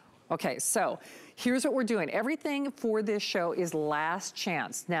here? Okay, so here's what we're doing. Everything for this show is last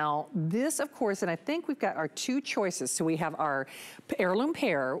chance. Now, this, of course, and I think we've got our 2 choices. So we have our heirloom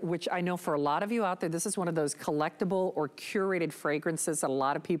pear, which I know for a lot of you out there, this is one of those collectible or curated fragrances that a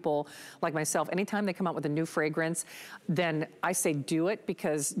lot of people, like myself, anytime they come out with a new fragrance, then I say do it,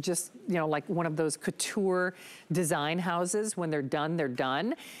 because just, you know, like one of those couture design houses, when they're done, they're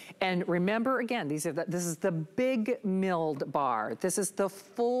done. And remember, again, this is the big milled bar. This is the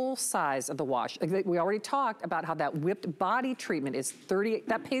full size of the wash. We already talked about how that whipped body treatment is $38,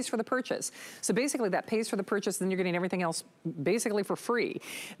 that pays for the purchase. So basically that pays for the purchase, then you're getting everything else basically for free.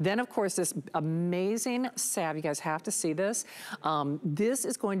 Then of course this amazing salve, you guys have to see this. This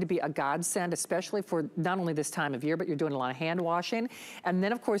is going to be a godsend, especially for not only this time of year, but you're doing a lot of hand washing. And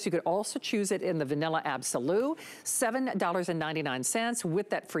then of course you could also choose it in the Vanilla Absolute, $7.99 with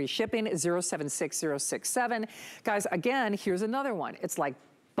that free shipping, 076067. Guys, again, here's another one. It's like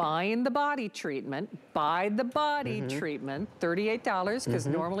buying the body treatment, buy the body treatment, $38, because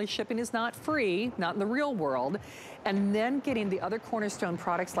normally shipping is not free, not in the real world, and then getting the other cornerstone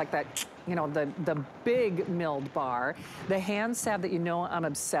products like that, you know, the big milled bar, the hand salve that you know I'm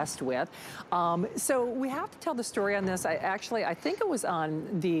obsessed with. So we have to tell the story on this. I think it was on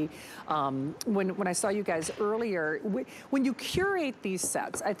the, when I saw you guys earlier, when you curate these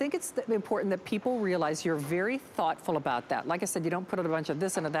sets, I think it's important that people realize you're very thoughtful about that. Like I said, you don't put out a bunch of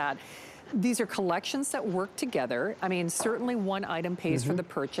this and of that. These are collections that work together. I mean, certainly one item pays for the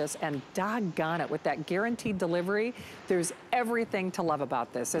purchase, and doggone it, with that guaranteed delivery, there's everything to love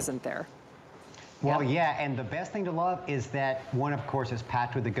about this, isn't there? Well, yeah, and the best thing to love is that one, of course, is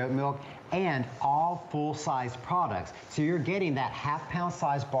packed with the goat milk and all full-size products. So you're getting that half-pound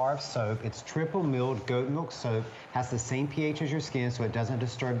size bar of soap. It's triple milled goat milk soap, has the same pH as your skin, so it doesn't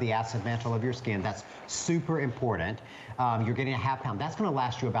disturb the acid mantle of your skin. That's super important. You're getting a half-pound. That's going to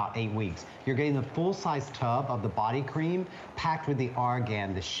last you about 8 weeks. You're getting the full-size tub of the body cream packed with the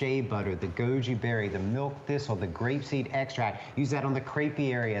argan, the shea butter, the goji berry, the milk thistle, the grapeseed extract. Use that on the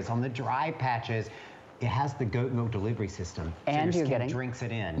crepey areas, on the dry patches. It has the goat milk delivery system. And so you're getting, drinks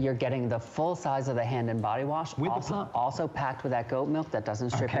it in. You're getting the full size of the hand and body wash. With the pump. Also packed with that goat milk that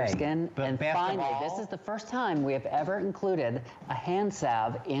doesn't strip your skin. But and finally, this is the first time we have ever included a hand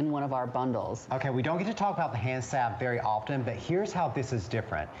salve in one of our bundles. Okay, we don't get to talk about the hand salve very often, but here's how this is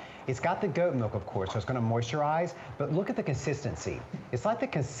different. It's got the goat milk, of course, so it's going to moisturize, but look at the consistency. It's like the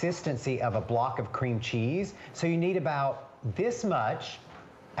consistency of a block of cream cheese, so you need about this much.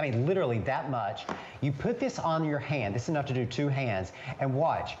 I mean, literally that much. You put this on your hand. This is enough to do 2 hands. And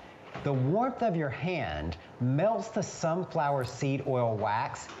watch. The warmth of your hand melts the sunflower seed oil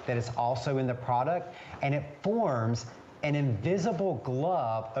wax that is also in the product, and it forms an invisible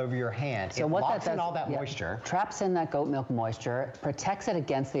glove over your hand. So it what locks that does, in all that moisture. Traps in that goat milk moisture, protects it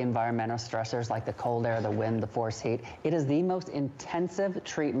against the environmental stressors like the cold air, the wind, the force heat. It is the most intensive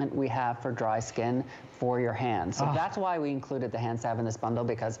treatment we have for dry skin for your hands. So that's why we included the hand salve in this bundle,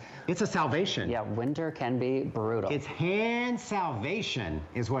 because it's a salvation. Yeah, winter can be brutal. It's hand salvation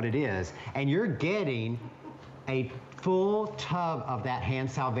is what it is. And you're getting a full tub of that hand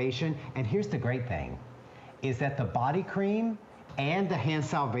salvation. And here's the great thing, is that the body cream and the hand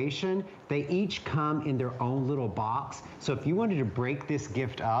salvation, they each come in their own little box. So if you wanted to break this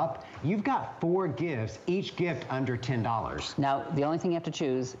gift up, you've got 4 gifts, each gift under $10. Now, the only thing you have to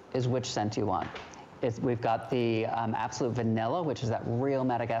choose is which scent you want. We've got the absolute vanilla, which is that real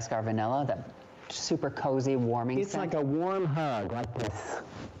Madagascar vanilla, that super cozy, warming scent. It's like a warm hug, like this.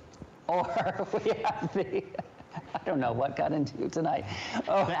 Or we have the, I don't know what got into you tonight.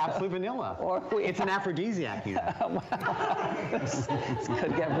 Oh, the absolute vanilla. Or it's an aphrodisiac, you know. This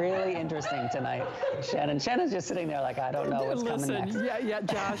could get really interesting tonight. Shannon's just sitting there like, I don't know what's coming next. Yeah,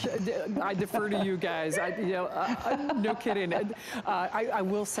 Josh, I defer to you guys. No kidding. I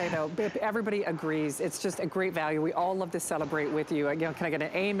will say though, everybody agrees. It's just a great value. We all love to celebrate with you. Can I get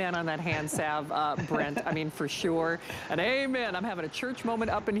an amen on that hand salve, Brent? I mean, for sure. An amen. I'm having a church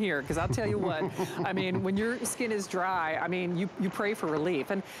moment up in here, because I'll tell you what. I mean, when your skin is dry, I mean, you pray for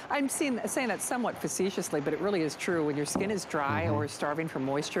relief. And I'm saying that somewhat facetiously, but it really is true. When your skin is dry or starving for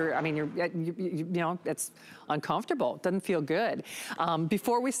moisture, I mean, you know, it's uncomfortable. It doesn't feel good.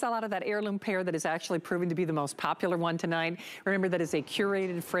 Before we sell out of that heirloom pair that is actually proving to be the most popular one tonight, remember that is a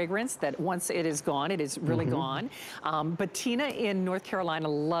curated fragrance that once it is gone, it is really gone. But Tina in North Carolina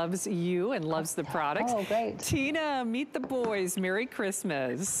loves you and loves the products. Oh, great. Tina, meet the boys. Merry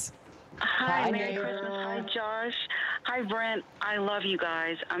Christmas. Hi, Merry Christmas. Hi, Josh. Hi, Brent. I love you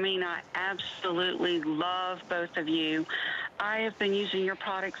guys. I mean, I absolutely love both of you. I have been using your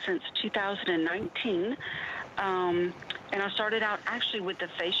product since 2019. And I started out actually with the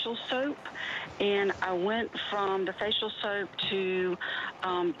facial soap, and I went from the facial soap to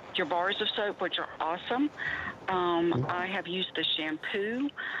your bars of soap, which are awesome. I have used the shampoo.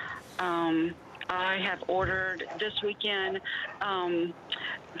 I have ordered this weekend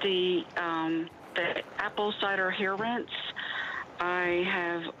the apple cider hair rinse. I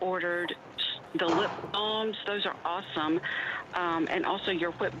have ordered the lip balms. Those are awesome. And also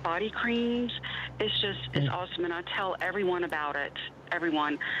your whipped body creams. It's awesome. And I tell everyone about it.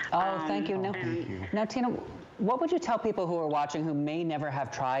 Everyone. Oh, thank you. Now, Tina, what would you tell people who are watching who may never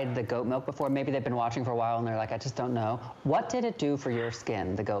have tried the goat milk before? Maybe they've been watching for a while and they're like, I just don't know. What did it do for your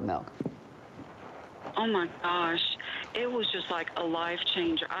skin, the goat milk? Oh my gosh, it was just like a life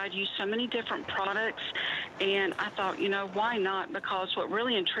changer. I'd used so many different products, and I thought, you know, why not? Because what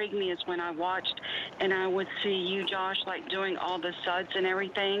really intrigued me is when I watched and I would see you, Josh, like doing all the suds and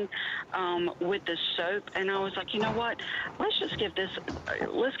everything with the soap, and I was like, you know what? Let's give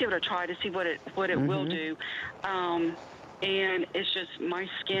it a try to see what it will do. And it's just, my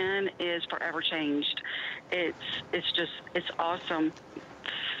skin is forever changed. It's awesome.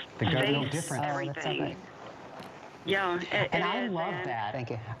 The goat milk difference. Everything. Yeah, and I love that. Thank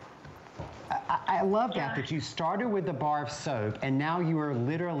you. I love that you started with the bar of soap, and now you are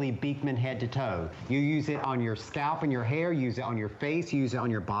literally Beekman head to toe. You use it on your scalp and your hair, use it on your face, use it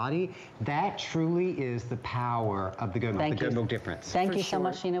on your body. That truly is the power of the goat milk, the goat milk difference. Thank you so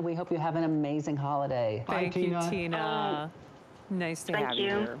much, Tina. We hope you have an amazing holiday. Thank you, Tina. Nice to have you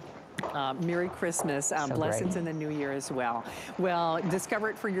here. Merry Christmas. Blessings in the new year as well. Well,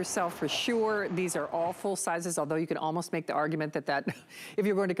 discover it for yourself for sure. These are all full sizes, although you can almost make the argument that if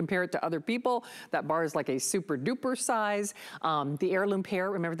you're going to compare it to other people, that bar is like a super duper size. The heirloom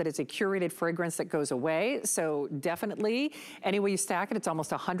pear, remember that it's a curated fragrance that goes away. So definitely, any way you stack it, it's almost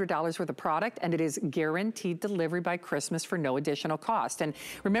 $100 worth of product, and it is guaranteed delivery by Christmas for no additional cost. And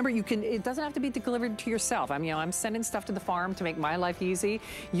remember, it doesn't have to be delivered to yourself. I'm sending stuff to the farm to make my life easy.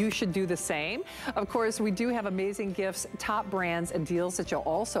 You should do the same. Of course, we do have amazing gifts, top brands, and deals that you'll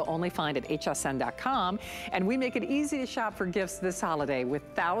also only find at hsn.com. And we make it easy to shop for gifts this holiday with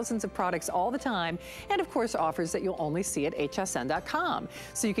thousands of products all the time. And of course, offers that you'll only see at hsn.com.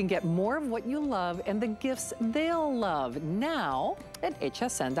 So you can get more of what you love and the gifts they'll love now at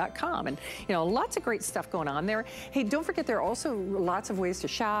hsn.com. And lots of great stuff going on there. Hey, don't forget, there are also lots of ways to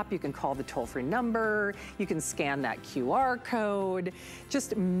shop. You can call the toll-free number. You can scan that QR code.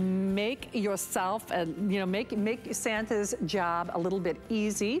 Just make yourself, make Santa's job a little bit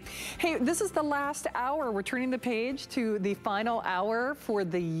easy. Hey, this is the last hour. We're turning the page to the final hour for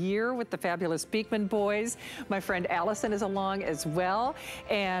the year with the fabulous Beekman boys. My friend Allison is along as well.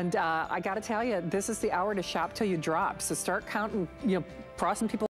 And I got to tell you, this is the hour to shop till you drop. So start counting, crossing people